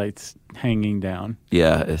stalactites hanging down.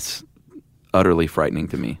 Yeah, it's utterly frightening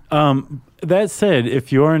to me. That said,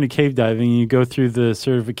 if you are into cave diving and you go through the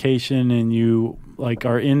certification and you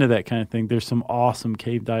are into that kind of thing, there's some awesome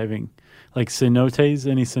cave diving. Like cenotes,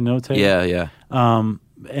 any cenote? Yeah, yeah.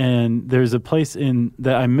 And there's a place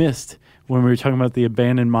that I missed when we were talking about the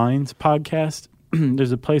Abandoned Mines podcast.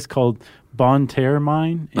 There's a place called Bonne Terre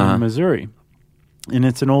Mine in Missouri. And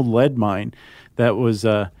it's an old lead mine that was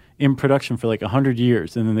in production for 100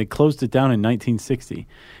 years. And then they closed it down in 1960.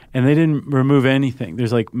 And they didn't remove anything.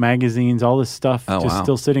 There's magazines, all this stuff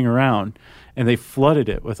still sitting around. And they flooded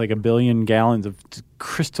it with 1 billion gallons of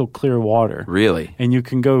crystal clear water. Really? And you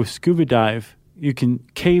can go scuba dive. You can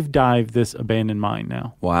cave dive this abandoned mine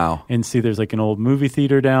now. Wow. And see there's an old movie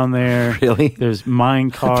theater down there. Really? There's mine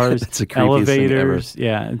cars, That's the creepiest elevators. thing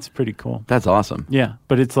ever. Yeah, it's pretty cool. That's awesome. Yeah,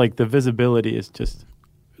 but it's the visibility is just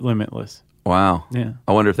limitless. Wow. Yeah.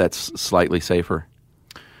 I wonder if that's slightly safer.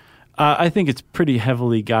 I think it's pretty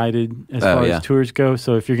heavily guided as far as tours go.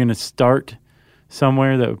 So if you're going to start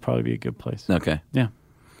somewhere, that would probably be a good place. Okay. Yeah.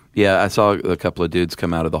 Yeah, I saw a couple of dudes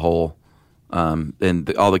come out of the hole.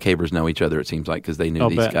 And all the cavers know each other, it seems like, because they knew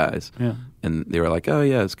these guys. Yeah. And they were like, oh,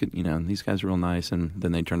 yeah, it's good. These guys are real nice. And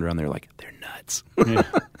then they turned around, they were like, they're nuts. Yeah.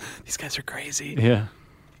 These guys are crazy. Yeah.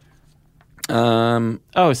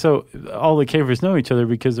 So all the cavers know each other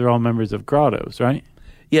because they're all members of grottos, right?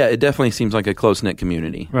 Yeah, it definitely seems like a close-knit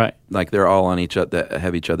community. Right. Like they're all on each other, that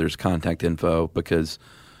have each other's contact info because,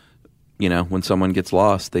 when someone gets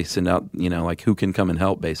lost, they send out, who can come and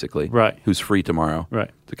help, basically. Right. Who's free tomorrow.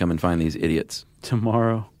 Right. To come and find these idiots.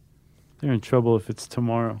 Tomorrow. They're in trouble if it's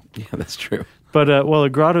tomorrow. Yeah, that's true. But, a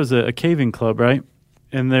grotto's a caving club, right?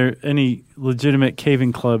 And any legitimate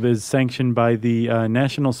caving club is sanctioned by the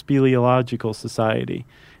National Speleological Society.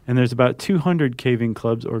 And there's about 200 caving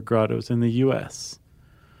clubs or grottos in the U.S.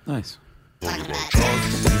 Nice.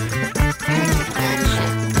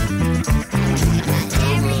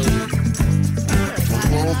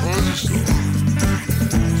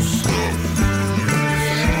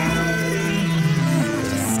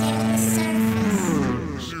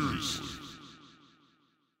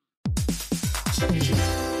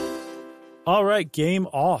 All right, game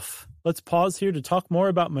off. Let's pause here to talk more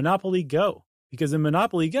about Monopoly Go. Because in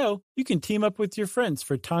Monopoly Go, you can team up with your friends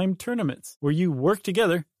for timed tournaments where you work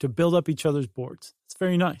together to build up each other's boards. It's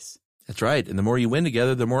very nice. That's right. And the more you win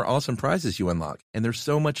together, the more awesome prizes you unlock. And there's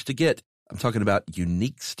so much to get. I'm talking about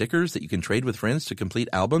unique stickers that you can trade with friends to complete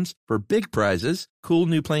albums for big prizes, cool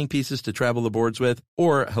new playing pieces to travel the boards with,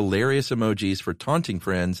 or hilarious emojis for taunting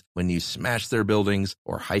friends when you smash their buildings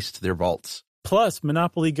or heist their vaults. Plus,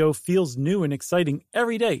 Monopoly Go feels new and exciting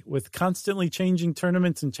every day with constantly changing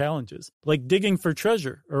tournaments and challenges, like digging for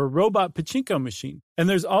treasure or a robot pachinko machine. And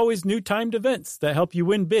there's always new timed events that help you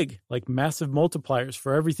win big, like massive multipliers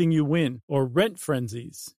for everything you win or rent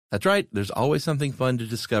frenzies. That's right. There's always something fun to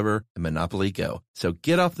discover in Monopoly Go. So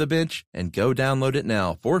get off the bench and go download it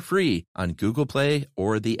now for free on Google Play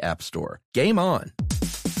or the App Store. Game on.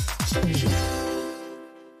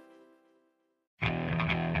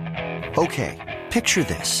 Okay, picture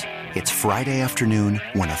this. It's Friday afternoon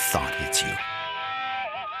when a thought hits you.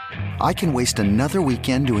 I can waste another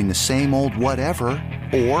weekend doing the same old whatever,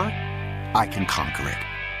 or I can conquer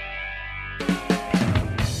it.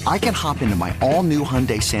 I can hop into my all-new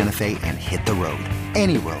Hyundai Santa Fe and hit the road.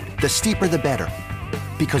 Any road. The steeper, the better.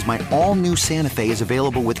 Because my all-new Santa Fe is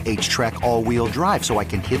available with H-Track all-wheel drive, so I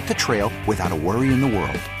can hit the trail without a worry in the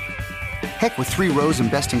world. Heck, with 3 rows and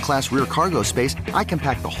best-in-class rear cargo space, I can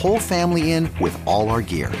pack the whole family in with all our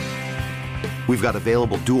gear. We've got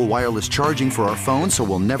available dual wireless charging for our phones, so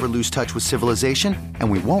we'll never lose touch with civilization, and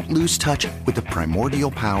we won't lose touch with the primordial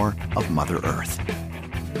power of Mother Earth.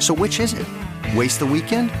 So which is it? Waste the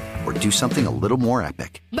weekend or do something a little more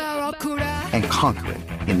epic? And conquer it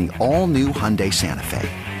in the all-new Hyundai Santa Fe.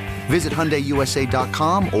 Visit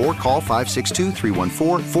HyundaiUSA.com or call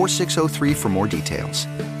 562-314-4603 for more details.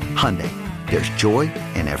 Hyundai, there's joy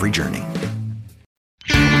in every journey.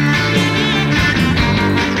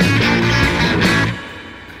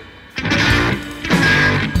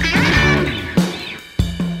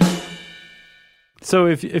 So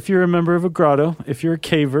if you're a member of a grotto, if you're a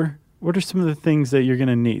caver, what are some of the things that you're going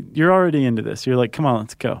to need? You're already into this. You're like, come on,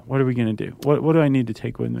 let's go. What are we going to do? What do I need to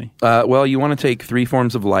take with me? Well, you want to take 3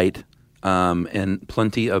 forms of light and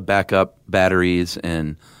plenty of backup batteries,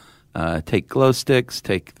 and take glow sticks,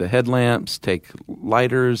 take the headlamps, take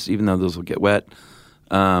lighters, even though those will get wet.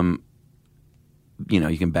 You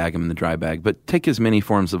can bag them in the dry bag. But take as many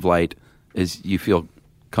forms of light as you feel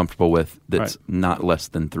comfortable with that's not less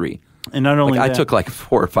than 3. And not only I took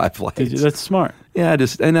 4 or 5 lights. That's smart. Yeah,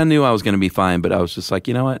 and I knew I was going to be fine, but I was just like,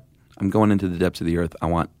 you know what? I'm going into the depths of the earth. I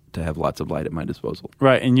want to have lots of light at my disposal.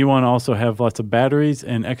 Right, and you want to also have lots of batteries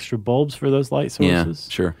and extra bulbs for those light sources.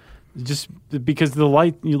 Yeah, sure. Just because the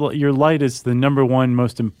light, your light is the number one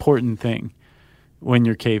most important thing when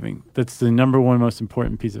you're caving. That's the number one most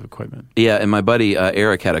important piece of equipment. Yeah, and my buddy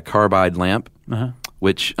Eric had a carbide lamp,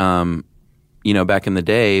 which back in the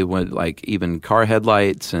day, when even car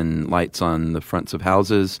headlights and lights on the fronts of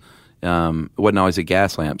houses, it wasn't always a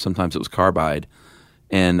gas lamp. Sometimes it was carbide.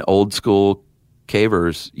 And old school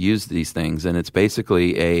cavers used these things, and it's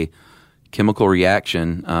basically a chemical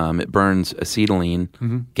reaction. It burns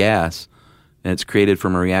acetylene gas, and it's created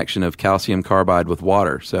from a reaction of calcium carbide with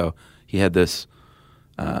water. So he had this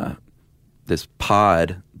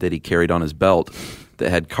pod that he carried on his belt that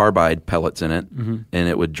had carbide pellets in it, and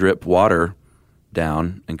it would drip water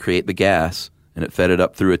down and create the gas, and it fed it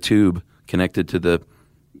up through a tube connected to the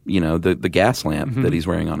gas lamp that he's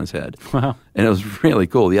wearing on his head. Wow. And it was really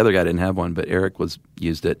cool. The other guy didn't have one, but Eric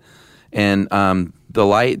used it. And the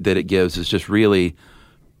light that it gives is just really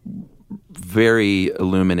very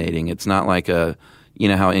illuminating. It's not like how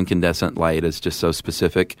incandescent light is just so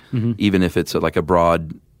specific, even if it's a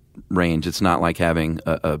broad range. It's not like having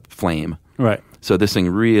a flame. Right. So this thing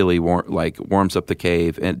really warms up the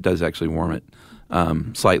cave, and it does actually warm it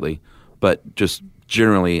slightly, but just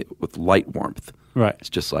generally with light warmth. Right. It's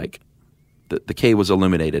just like the cave was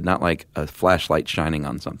illuminated, not like a flashlight shining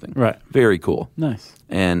on something. Right. Very cool. Nice.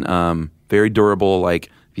 And very durable. If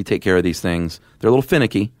you take care of these things, they're a little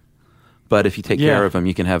finicky, but if you take care of them,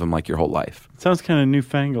 you can have them your whole life. It sounds kind of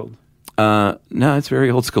newfangled. No, it's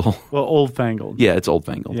very old school. Well, old-fangled. Yeah, it's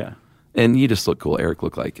old-fangled. Yeah. And you just look cool. Eric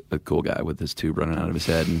looked like a cool guy with his tube running out of his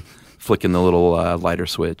head and flicking the little lighter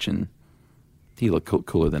switch, and he looked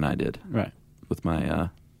cooler than I did. Right. With my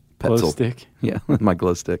glow stick. Yeah, with my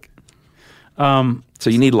glow stick. So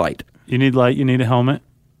you need light. You need light. You need a helmet.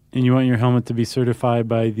 And you want your helmet to be certified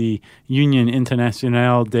by the Union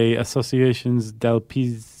Internationale des Associations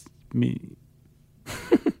d'Alpinisme.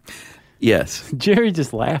 Yes. Jerry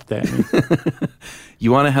just laughed at me.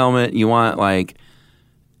 You want a helmet. You want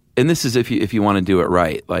and this is if you want to do it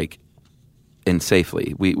right. and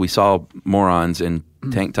safely. We saw morons in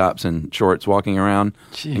tank tops and shorts walking around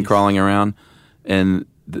and crawling around, and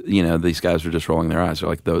these guys were just rolling their eyes. They're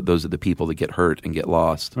like, those are the people that get hurt and get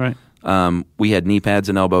lost. Right. We had knee pads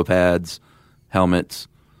and elbow pads, helmets.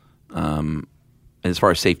 And as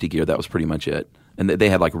far as safety gear, that was pretty much it. And they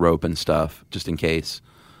had like rope and stuff just in case.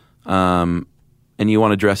 And you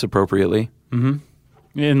want to dress appropriately.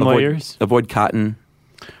 Mm-hmm. In layers. Avoid cotton.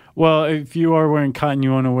 Well, if you are wearing cotton,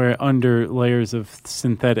 you want to wear under layers of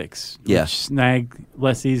synthetics. Yeah. Which snag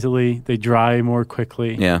less easily. They dry more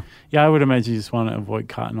quickly. Yeah. Yeah, I would imagine you just want to avoid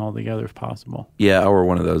cotton altogether if possible. Yeah, or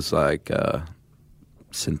one of those like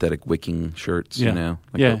synthetic wicking shirts,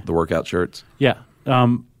 like the workout shirts. Yeah.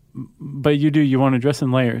 But you want to dress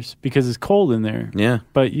in layers because it's cold in there. Yeah.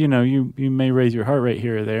 But, you may raise your heart rate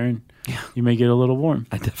here or there, and you may get a little warm.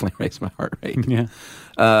 I definitely raise my heart rate. Yeah.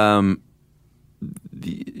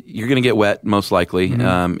 You're going to get wet, most likely.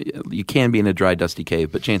 Mm-hmm. You can be in a dry, dusty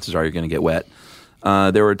cave, but chances are you're going to get wet.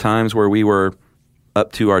 There were times where we were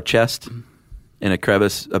up to our chest in a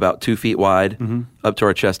crevice about 2 feet wide, up to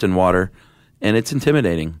our chest in water, and it's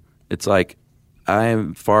intimidating. It's like, I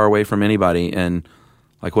am far away from anybody, and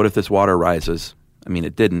like, what if this water rises? I mean,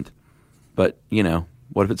 it didn't, but,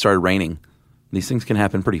 what if it started raining? These things can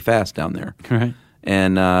happen pretty fast down there. Right.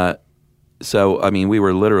 And so, I mean, we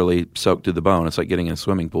were literally soaked to the bone. It's like getting in a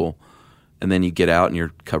swimming pool. And then you get out and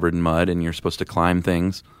you're covered in mud and you're supposed to climb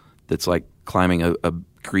things that's like climbing a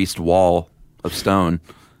greased wall of stone.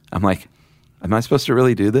 I'm like, am I supposed to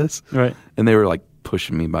really do this? Right. And they were like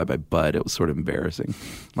pushing me by my butt. It was sort of embarrassing,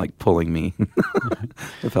 like pulling me.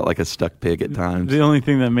 I felt like a stuck pig at times. The only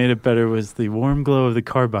thing that made it better was the warm glow of the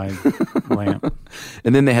carbide lamp.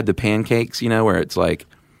 And then they had the pancakes, where it's like,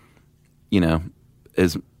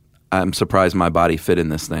 I'm surprised my body fit in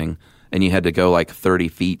this thing. And you had to go like 30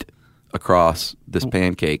 feet across this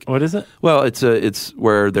pancake. What is it? Well, it's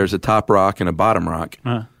where there's a top rock and a bottom rock.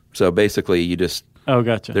 So basically you just... Oh,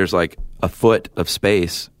 gotcha. There's like a foot of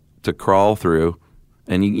space to crawl through.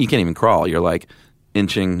 And you can't even crawl. You're like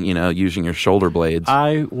inching, using your shoulder blades.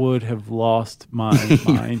 I would have lost my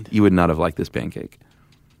mind. You would not have liked this pancake.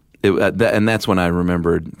 And that's when I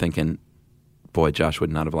remembered thinking, boy, Josh would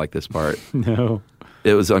not have liked this part. No.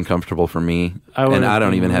 It was uncomfortable for me. And I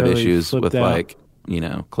don't even have really issues with out. like,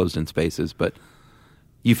 closed in spaces. But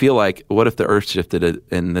you feel like, what if the earth shifted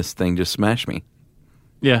and this thing just smashed me?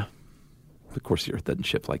 Yeah. Of course, the earth doesn't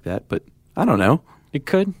shift like that, but I don't know. It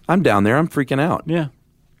could. I'm down there. I'm freaking out. Yeah.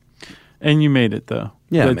 And you made it, though.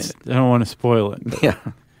 Yeah, I made it. I don't want to spoil it. Yeah.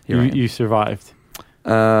 You survived.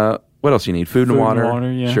 What else you need? Food and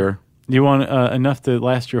water? Yeah. Sure. You want enough to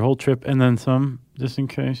last your whole trip and then some, just in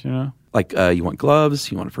case, Like, you want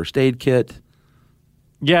gloves, you want a first aid kit.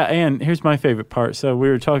 Yeah, and here's my favorite part. So we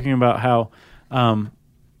were talking about how,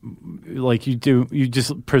 like you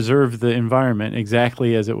just preserve the environment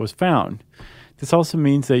exactly as it was found. This also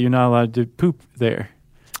means that you're not allowed to poop there.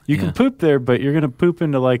 You can poop there, but you're going to poop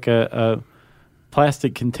into like a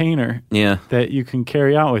plastic container that you can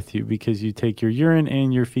carry out with you because you take your urine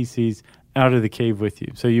and your feces out of the cave with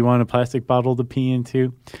you. So you want a plastic bottle to pee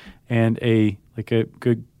into and a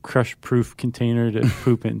good crush-proof container to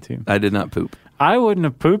poop into. I did not poop. I wouldn't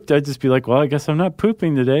have pooped. I'd just be like, well, I guess I'm not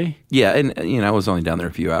pooping today. Yeah, and I was only down there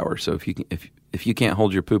a few hours, so if you can't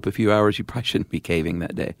hold your poop a few hours, you probably shouldn't be caving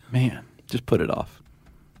that day. Man. Just put it off,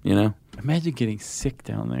 Imagine getting sick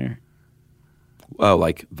down there. Oh,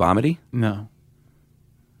 like vomity? No.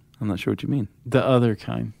 I'm not sure what you mean. The other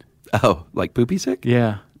kind. Oh, like poopy sick?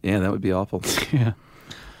 Yeah. Yeah, that would be awful. Yeah.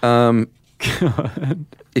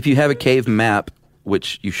 If you have a cave map,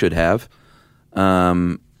 which you should have,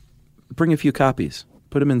 bring a few copies.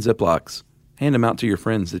 Put them in Ziplocs. Hand them out to your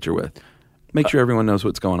friends that you're with. Make sure everyone knows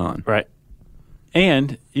what's going on. Right.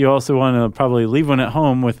 And you also want to probably leave one at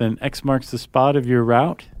home with an X marks the spot of your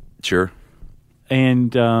route. Sure.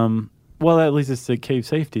 And, that leads us to cave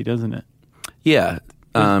safety, doesn't it? Yeah.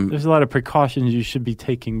 There's a lot of precautions you should be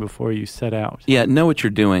taking before you set out. Yeah, know what you're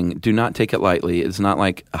doing. Do not take it lightly. It's not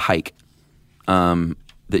like a hike that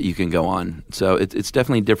you can go on. So it's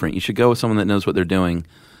definitely different. You should go with someone that knows what they're doing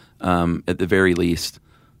at the very least.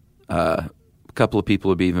 A couple of people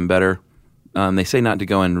would be even better. They say not to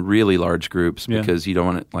go in really large groups because you don't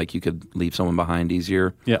want it, you could leave someone behind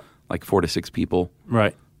easier. Yeah. Like 4 to 6 people.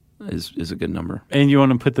 Right. Is a good number. And you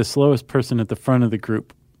want to put the slowest person at the front of the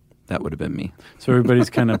group. That would have been me. So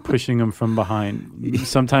everybody's kind of pushing them from behind,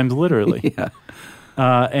 sometimes literally. Yeah.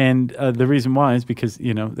 And the reason why is because,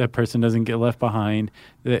 that person doesn't get left behind.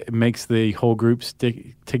 That makes the whole group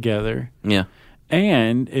stick together. Yeah.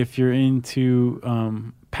 And if you're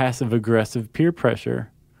into passive-aggressive peer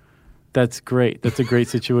pressure, That's great. That's a great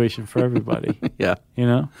situation for everybody. Yeah. You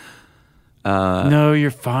know? No,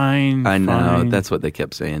 you're fine. I know. fine. That's what they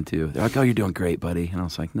kept saying, too. They're like, oh, you're doing great, buddy. And I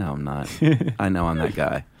was like, no, I'm not. I know I'm that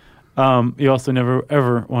guy. You also never,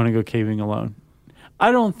 ever want to go caving alone.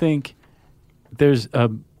 I don't think there's a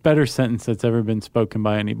better sentence that's ever been spoken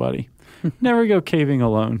by anybody. Never go caving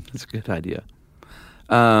alone. That's a good idea.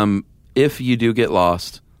 If you do get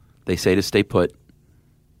lost, they say to stay put,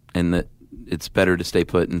 and that it's better to stay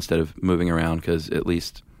put instead of moving around because at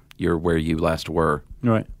least you're where you last were.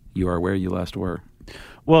 Right. You are where you last were.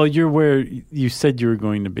 Well, you're where you said you were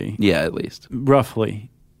going to be. Yeah, at least.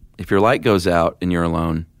 Roughly. If your light goes out and you're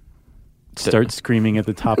alone, Start screaming at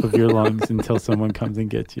the top of your lungs until someone comes and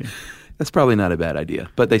gets you. that's probably not a bad idea.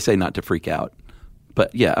 But they say not to freak out.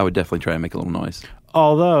 But yeah, I would definitely try and make a little noise.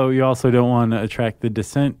 Although you also don't want to attract the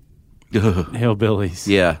descent hillbillies.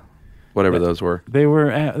 Yeah, whatever those were. They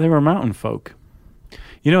were mountain folk.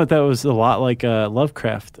 You know what? That was a lot like a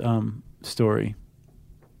Lovecraft story.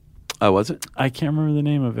 Oh, was it? I can't remember the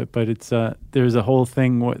name of it, but it's there's a whole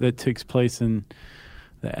thing that takes place in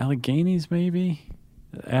the Alleghenies, maybe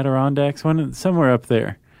Adirondacks, somewhere up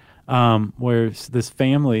there, where this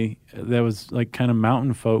family that was like kind of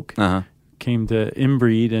mountain folk came to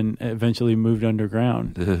inbreed and eventually moved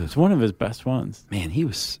underground. It's one of his best ones. Man,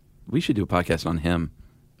 we should do a podcast on him.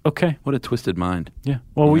 Okay. What a twisted mind. Yeah.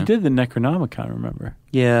 Well, we Yeah. did the Necronomicon, remember?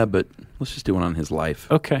 Yeah, but let's just do one on his life.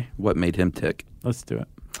 Okay. What made him tick? Let's do it.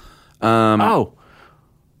 Go-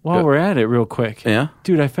 We're at it real quick. Yeah?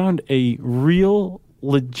 Dude, I found a real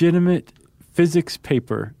legitimate physics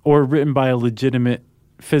paper or written by a legitimate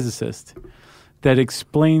physicist that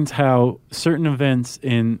explains how certain events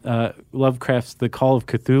in Lovecraft's The Call of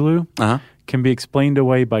Cthulhu can be explained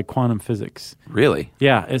away by quantum physics. Really?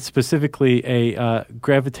 Yeah, it's specifically a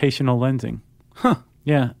gravitational lensing. Huh.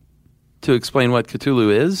 Yeah. To explain what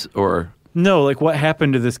Cthulhu is, or... No, like what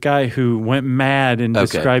happened to this guy who went mad and Okay.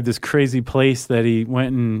 described this crazy place that he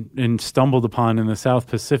went and stumbled upon in the South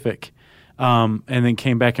Pacific, and then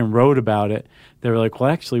came back and wrote about it. They were like, well,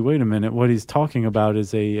 actually, wait a minute. What he's talking about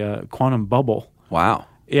is a quantum bubble. Wow.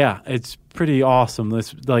 Yeah, it's pretty awesome.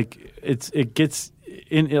 This it gets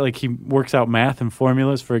in like he works out math and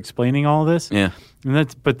formulas for explaining all this. Yeah.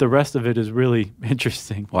 And but the rest of it is really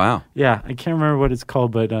interesting. Wow. Yeah, I can't remember what it's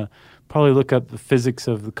called, but probably look up the physics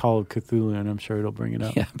of the Call of Cthulhu, and I'm sure it'll bring it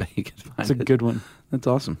up. Yeah, I bet you can find It's a it. good one. That's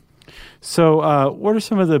awesome. So, what are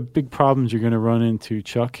some of the big problems you're going to run into,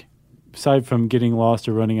 Chuck, aside from getting lost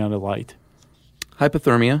or running out of light?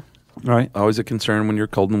 Hypothermia, Right. always a concern when you're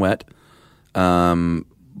cold and wet.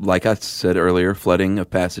 Like I said earlier, flooding of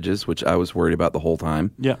passages, which I was worried about the whole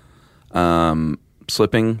time. Yeah.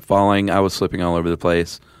 Slipping, falling. I was slipping all over the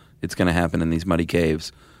place. It's going to happen in these muddy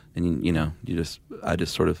caves. And, I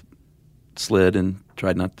just sort of slid and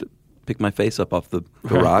tried not to pick my face up off the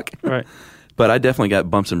rock. Right. But I definitely got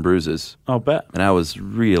bumps and bruises. I'll bet. And I was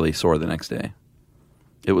really sore the next day.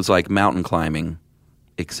 It was like mountain climbing,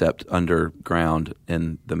 except underground,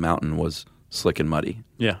 and the mountain was slick and muddy.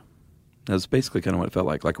 Yeah. That was basically kind of what it felt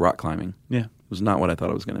like rock climbing. Yeah. It was not what I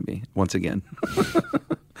thought it was going to be, once again. I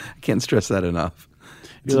can't stress that enough.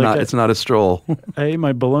 It's not a stroll. I ate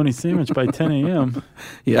my bologna sandwich by 10 a.m.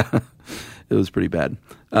 Yeah, it was pretty bad.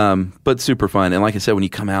 But super fun. And like I said, when you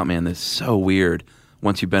come out, man, this is so weird.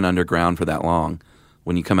 Once you've been underground for that long,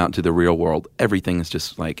 when you come out into the real world, everything is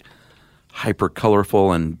just like hyper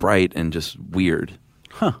colorful and bright and just weird.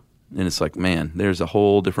 Huh. And it's like, man, there's a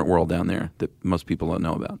whole different world down there that most people don't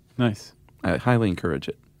know about. Nice. I highly encourage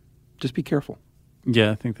it. Just be careful.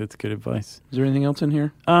 Yeah, I think that's good advice. Is there anything else in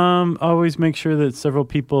here? Always make sure that several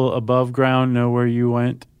people above ground know where you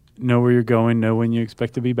went, know where you're going, know when you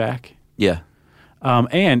expect to be back. Yeah.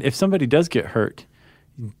 And if somebody does get hurt,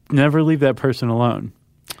 never leave that person alone.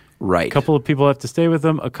 Right. A couple of people have to stay with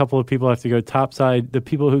them. A couple of people have to go topside. The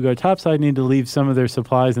people who go topside need to leave some of their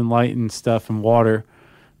supplies and light and stuff and water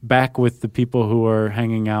back with the people who are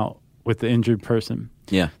hanging out with the injured person.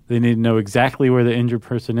 Yeah. They need to know exactly where the injured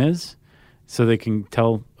person is so they can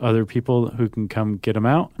tell other people who can come get them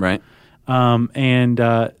out. Right. And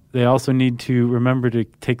they also need to remember to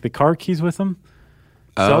take the car keys with them.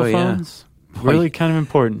 Cell phones. Really kind of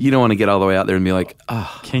important. You don't want to get all the way out there and be like,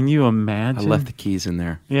 oh, Can you imagine? I left the keys in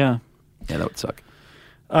there. Yeah. Yeah, that would suck.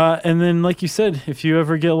 And then, like you said, if you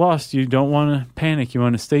ever get lost, you don't want to panic. You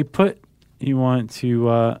want to stay put. You want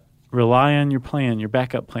to rely on your plan, your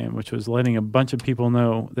backup plan, which was letting a bunch of people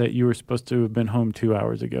know that you were supposed to have been home 2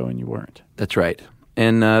 hours ago and you weren't. That's right.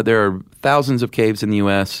 And there are thousands of caves in the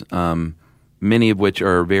U.S., many of which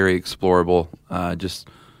are very explorable. Just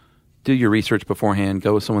do your research beforehand.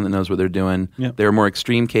 Go with someone that knows what they're doing. Yep. There are more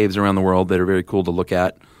extreme caves around the world that are very cool to look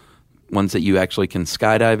at. ones that you actually can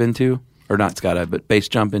skydive into, or not skydive, but base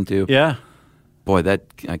jump into. Yeah. Boy, that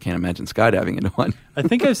I can't imagine skydiving into one. I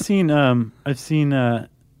think I've seen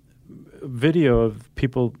video of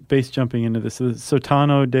people base jumping into this.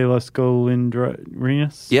 Sotano de las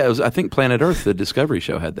Golondrinas. Yeah, it was. I think Planet Earth, the Discovery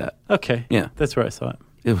show, had that. Okay. Yeah. That's where I saw it.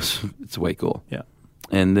 It's way cool. Yeah.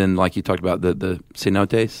 And then, like you talked about, the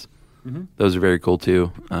cenotes, those are very cool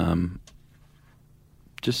too.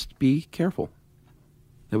 Just be careful.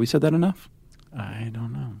 Have we said that enough? I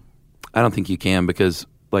don't know. I don't think you can because,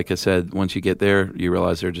 like I said, once you get there, you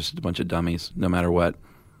realize they're just a bunch of dummies, no matter what,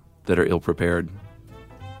 that are ill-prepared.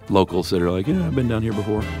 Locals that are like, yeah, I've been down here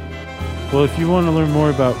before. Well, if you want to learn more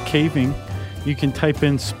about caving, you can type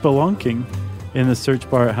in spelunking in the search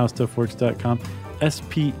bar at howstuffworks.com.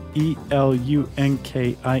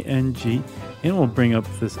 SPELUNKING, and it will bring up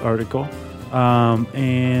this article.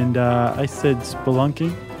 And I said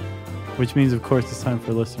spelunking, which means, of course, it's time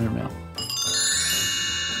for listener mail.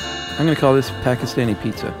 I'm going to call this Pakistani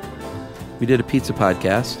pizza. We did a pizza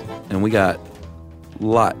podcast, and we got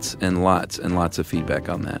lots and lots and lots of feedback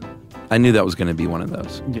on that. I knew that was going to be one of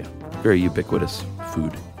those. Yeah. Very ubiquitous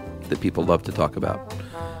food that people love to talk about.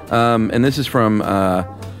 And this is from,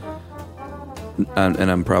 and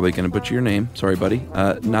I'm probably going to butcher your name. Sorry, buddy.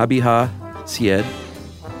 Nabiha Syed.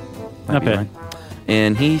 Not bad. Right.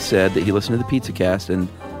 And he said that he listened to the Pizza Cast and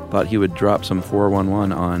thought he would drop some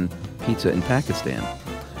 411 on pizza in Pakistan.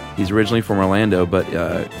 He's originally from Orlando, but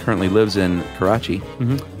currently lives in Karachi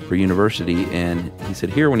for university. And he said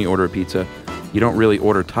here, when you order a pizza, you don't really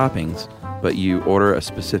order toppings, but you order a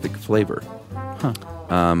specific flavor. Huh.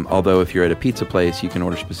 Although if you're at a pizza place, you can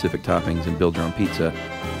order specific toppings and build your own pizza,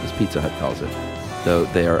 as Pizza Hut calls it. Though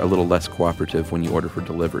they are a little less cooperative when you order for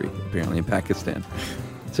delivery, apparently in Pakistan.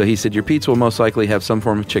 So he said your pizza will most likely have some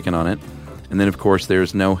form of chicken on it. And then, of course,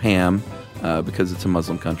 there's no ham because it's a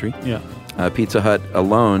Muslim country. Yeah. Pizza Hut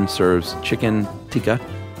alone serves chicken tikka,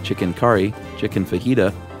 chicken kari, chicken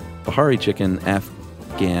fajita, Bahari chicken,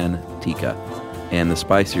 Afghan tikka, and the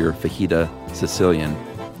spicier fajita Sicilian,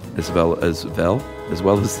 as well as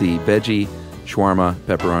the veggie, shawarma,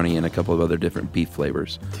 pepperoni, and a couple of other different beef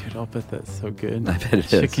flavors. Dude, I'll bet that's so good. I bet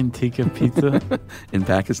it is. Chicken tikka pizza. In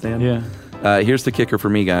Pakistan? Yeah. Here's the kicker for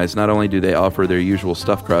me, guys. Not only do they offer their usual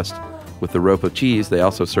stuffed crust with the rope of cheese, they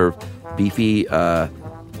also serve beefy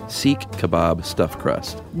Sikh kebab stuffed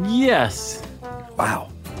crust. Yes. Wow.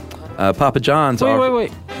 Papa John's.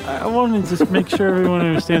 Wait. I want to just make sure everyone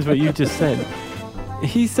understands what you just said.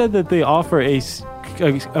 He said that they offer a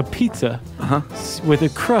pizza with a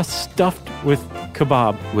crust stuffed with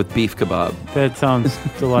kebab. With beef kebab. That sounds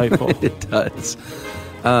delightful. It does.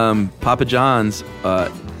 Papa John's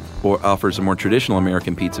offers a more traditional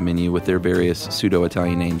American pizza menu with their various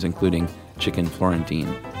pseudo-Italian names, including chicken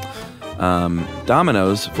Florentine.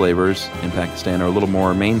 Domino's flavors in Pakistan are a little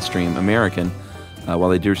more mainstream American, while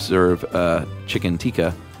they do serve chicken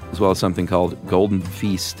tikka, as well as something called Golden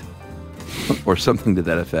Feast, or something to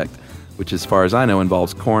that effect, which, as far as I know,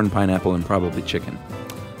 involves corn, pineapple, and probably chicken.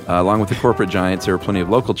 Along with the corporate giants, there are plenty of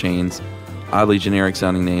local chains, oddly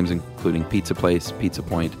generic-sounding names, including Pizza Place, Pizza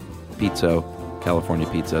Point, Pizzo, California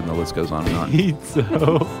Pizza, and the list goes on and on.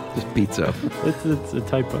 Pizzo. Just Pizzo. It's a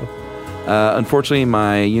typo. Unfortunately,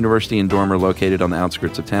 my university and dorm are located on the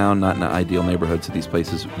outskirts of town, not in an ideal neighborhood, so these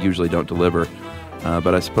places usually don't deliver.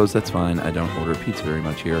 But I suppose that's fine. I don't order pizza very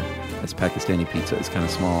much here, as Pakistani pizza is kind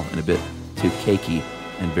of small and a bit too cakey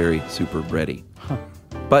and very super bready. Huh.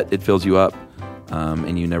 But it fills you up,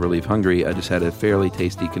 and you never leave hungry. I just had a fairly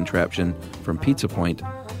tasty contraption from Pizza Point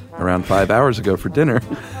around 5 hours ago for dinner,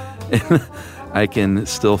 and I can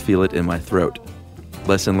still feel it in my throat.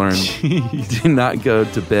 Lesson learned, Jeez. Do not go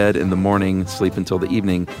to bed in the morning, sleep until the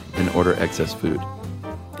evening, and order excess food.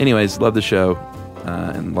 Anyways, love the show,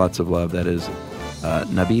 and lots of love. That is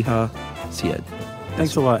Nabiha Syed.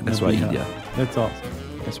 Thanks a lot, That's why Nabiha. yeah. That's awesome.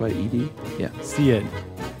 That's why ED? Yeah. Syed.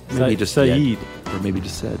 Maybe just Saeed. Syed. Or maybe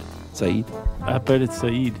just said Saeed. I bet it's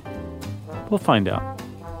Saeed. We'll find out.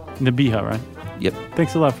 Nabiha, right? Yep.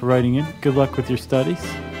 Thanks a lot for writing in. Good luck with your studies.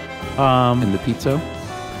 And the pizza?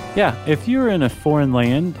 Yeah, if you're in a foreign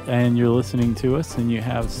land and you're listening to us and you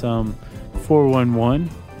have some 411,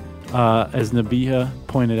 as Nabiha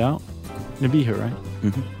pointed out. Nabiha, right?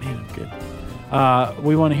 Mm-hmm. Man, I'm good.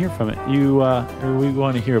 We want to hear from it. Or we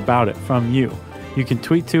want to hear about it from you. You can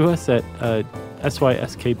tweet to us at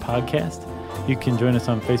SYSK Podcast. You can join us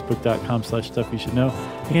on Facebook.com/StuffYouShouldKnow.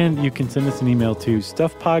 And you can send us an email to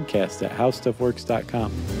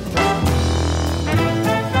stuffpodcast@howstuffworks.com.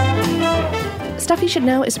 Stuff You Should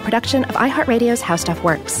Know is a production of iHeartRadio's How Stuff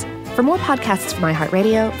Works. For more podcasts from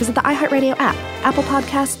iHeartRadio, visit the iHeartRadio app, Apple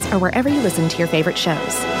Podcasts, or wherever you listen to your favorite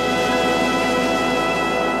shows.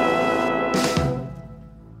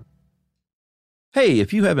 Hey,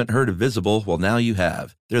 if you haven't heard of Visible, well, now you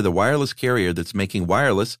have. They're the wireless carrier that's making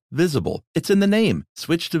wireless visible. It's in the name.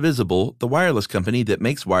 Switch to Visible, the wireless company that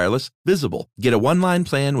makes wireless visible. Get a one-line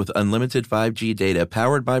plan with unlimited 5G data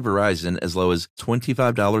powered by Verizon as low as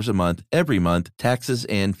 $25 a month every month, taxes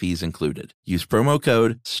and fees included. Use promo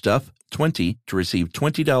code STUFF20 to receive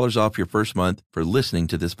 $20 off your first month for listening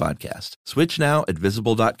to this podcast. Switch now at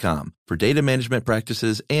Visible.com. For data management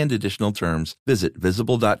practices and additional terms, visit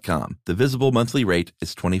Visible.com. The Visible monthly rate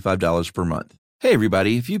is $25 per month. Hey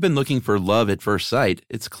everybody, if you've been looking for love at first sight,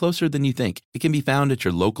 it's closer than you think. It can be found at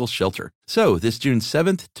your local shelter. So this June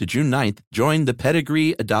 7th to June 9th, join the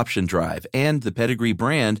Pedigree Adoption Drive, and the Pedigree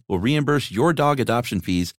brand will reimburse your dog adoption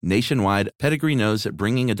fees nationwide. Pedigree knows that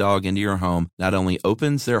bringing a dog into your home not only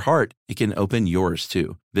opens their heart, it can open yours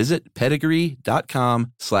too. Visit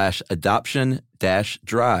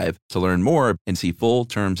pedigree.com/adoption-drive to learn more and see full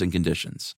terms and conditions.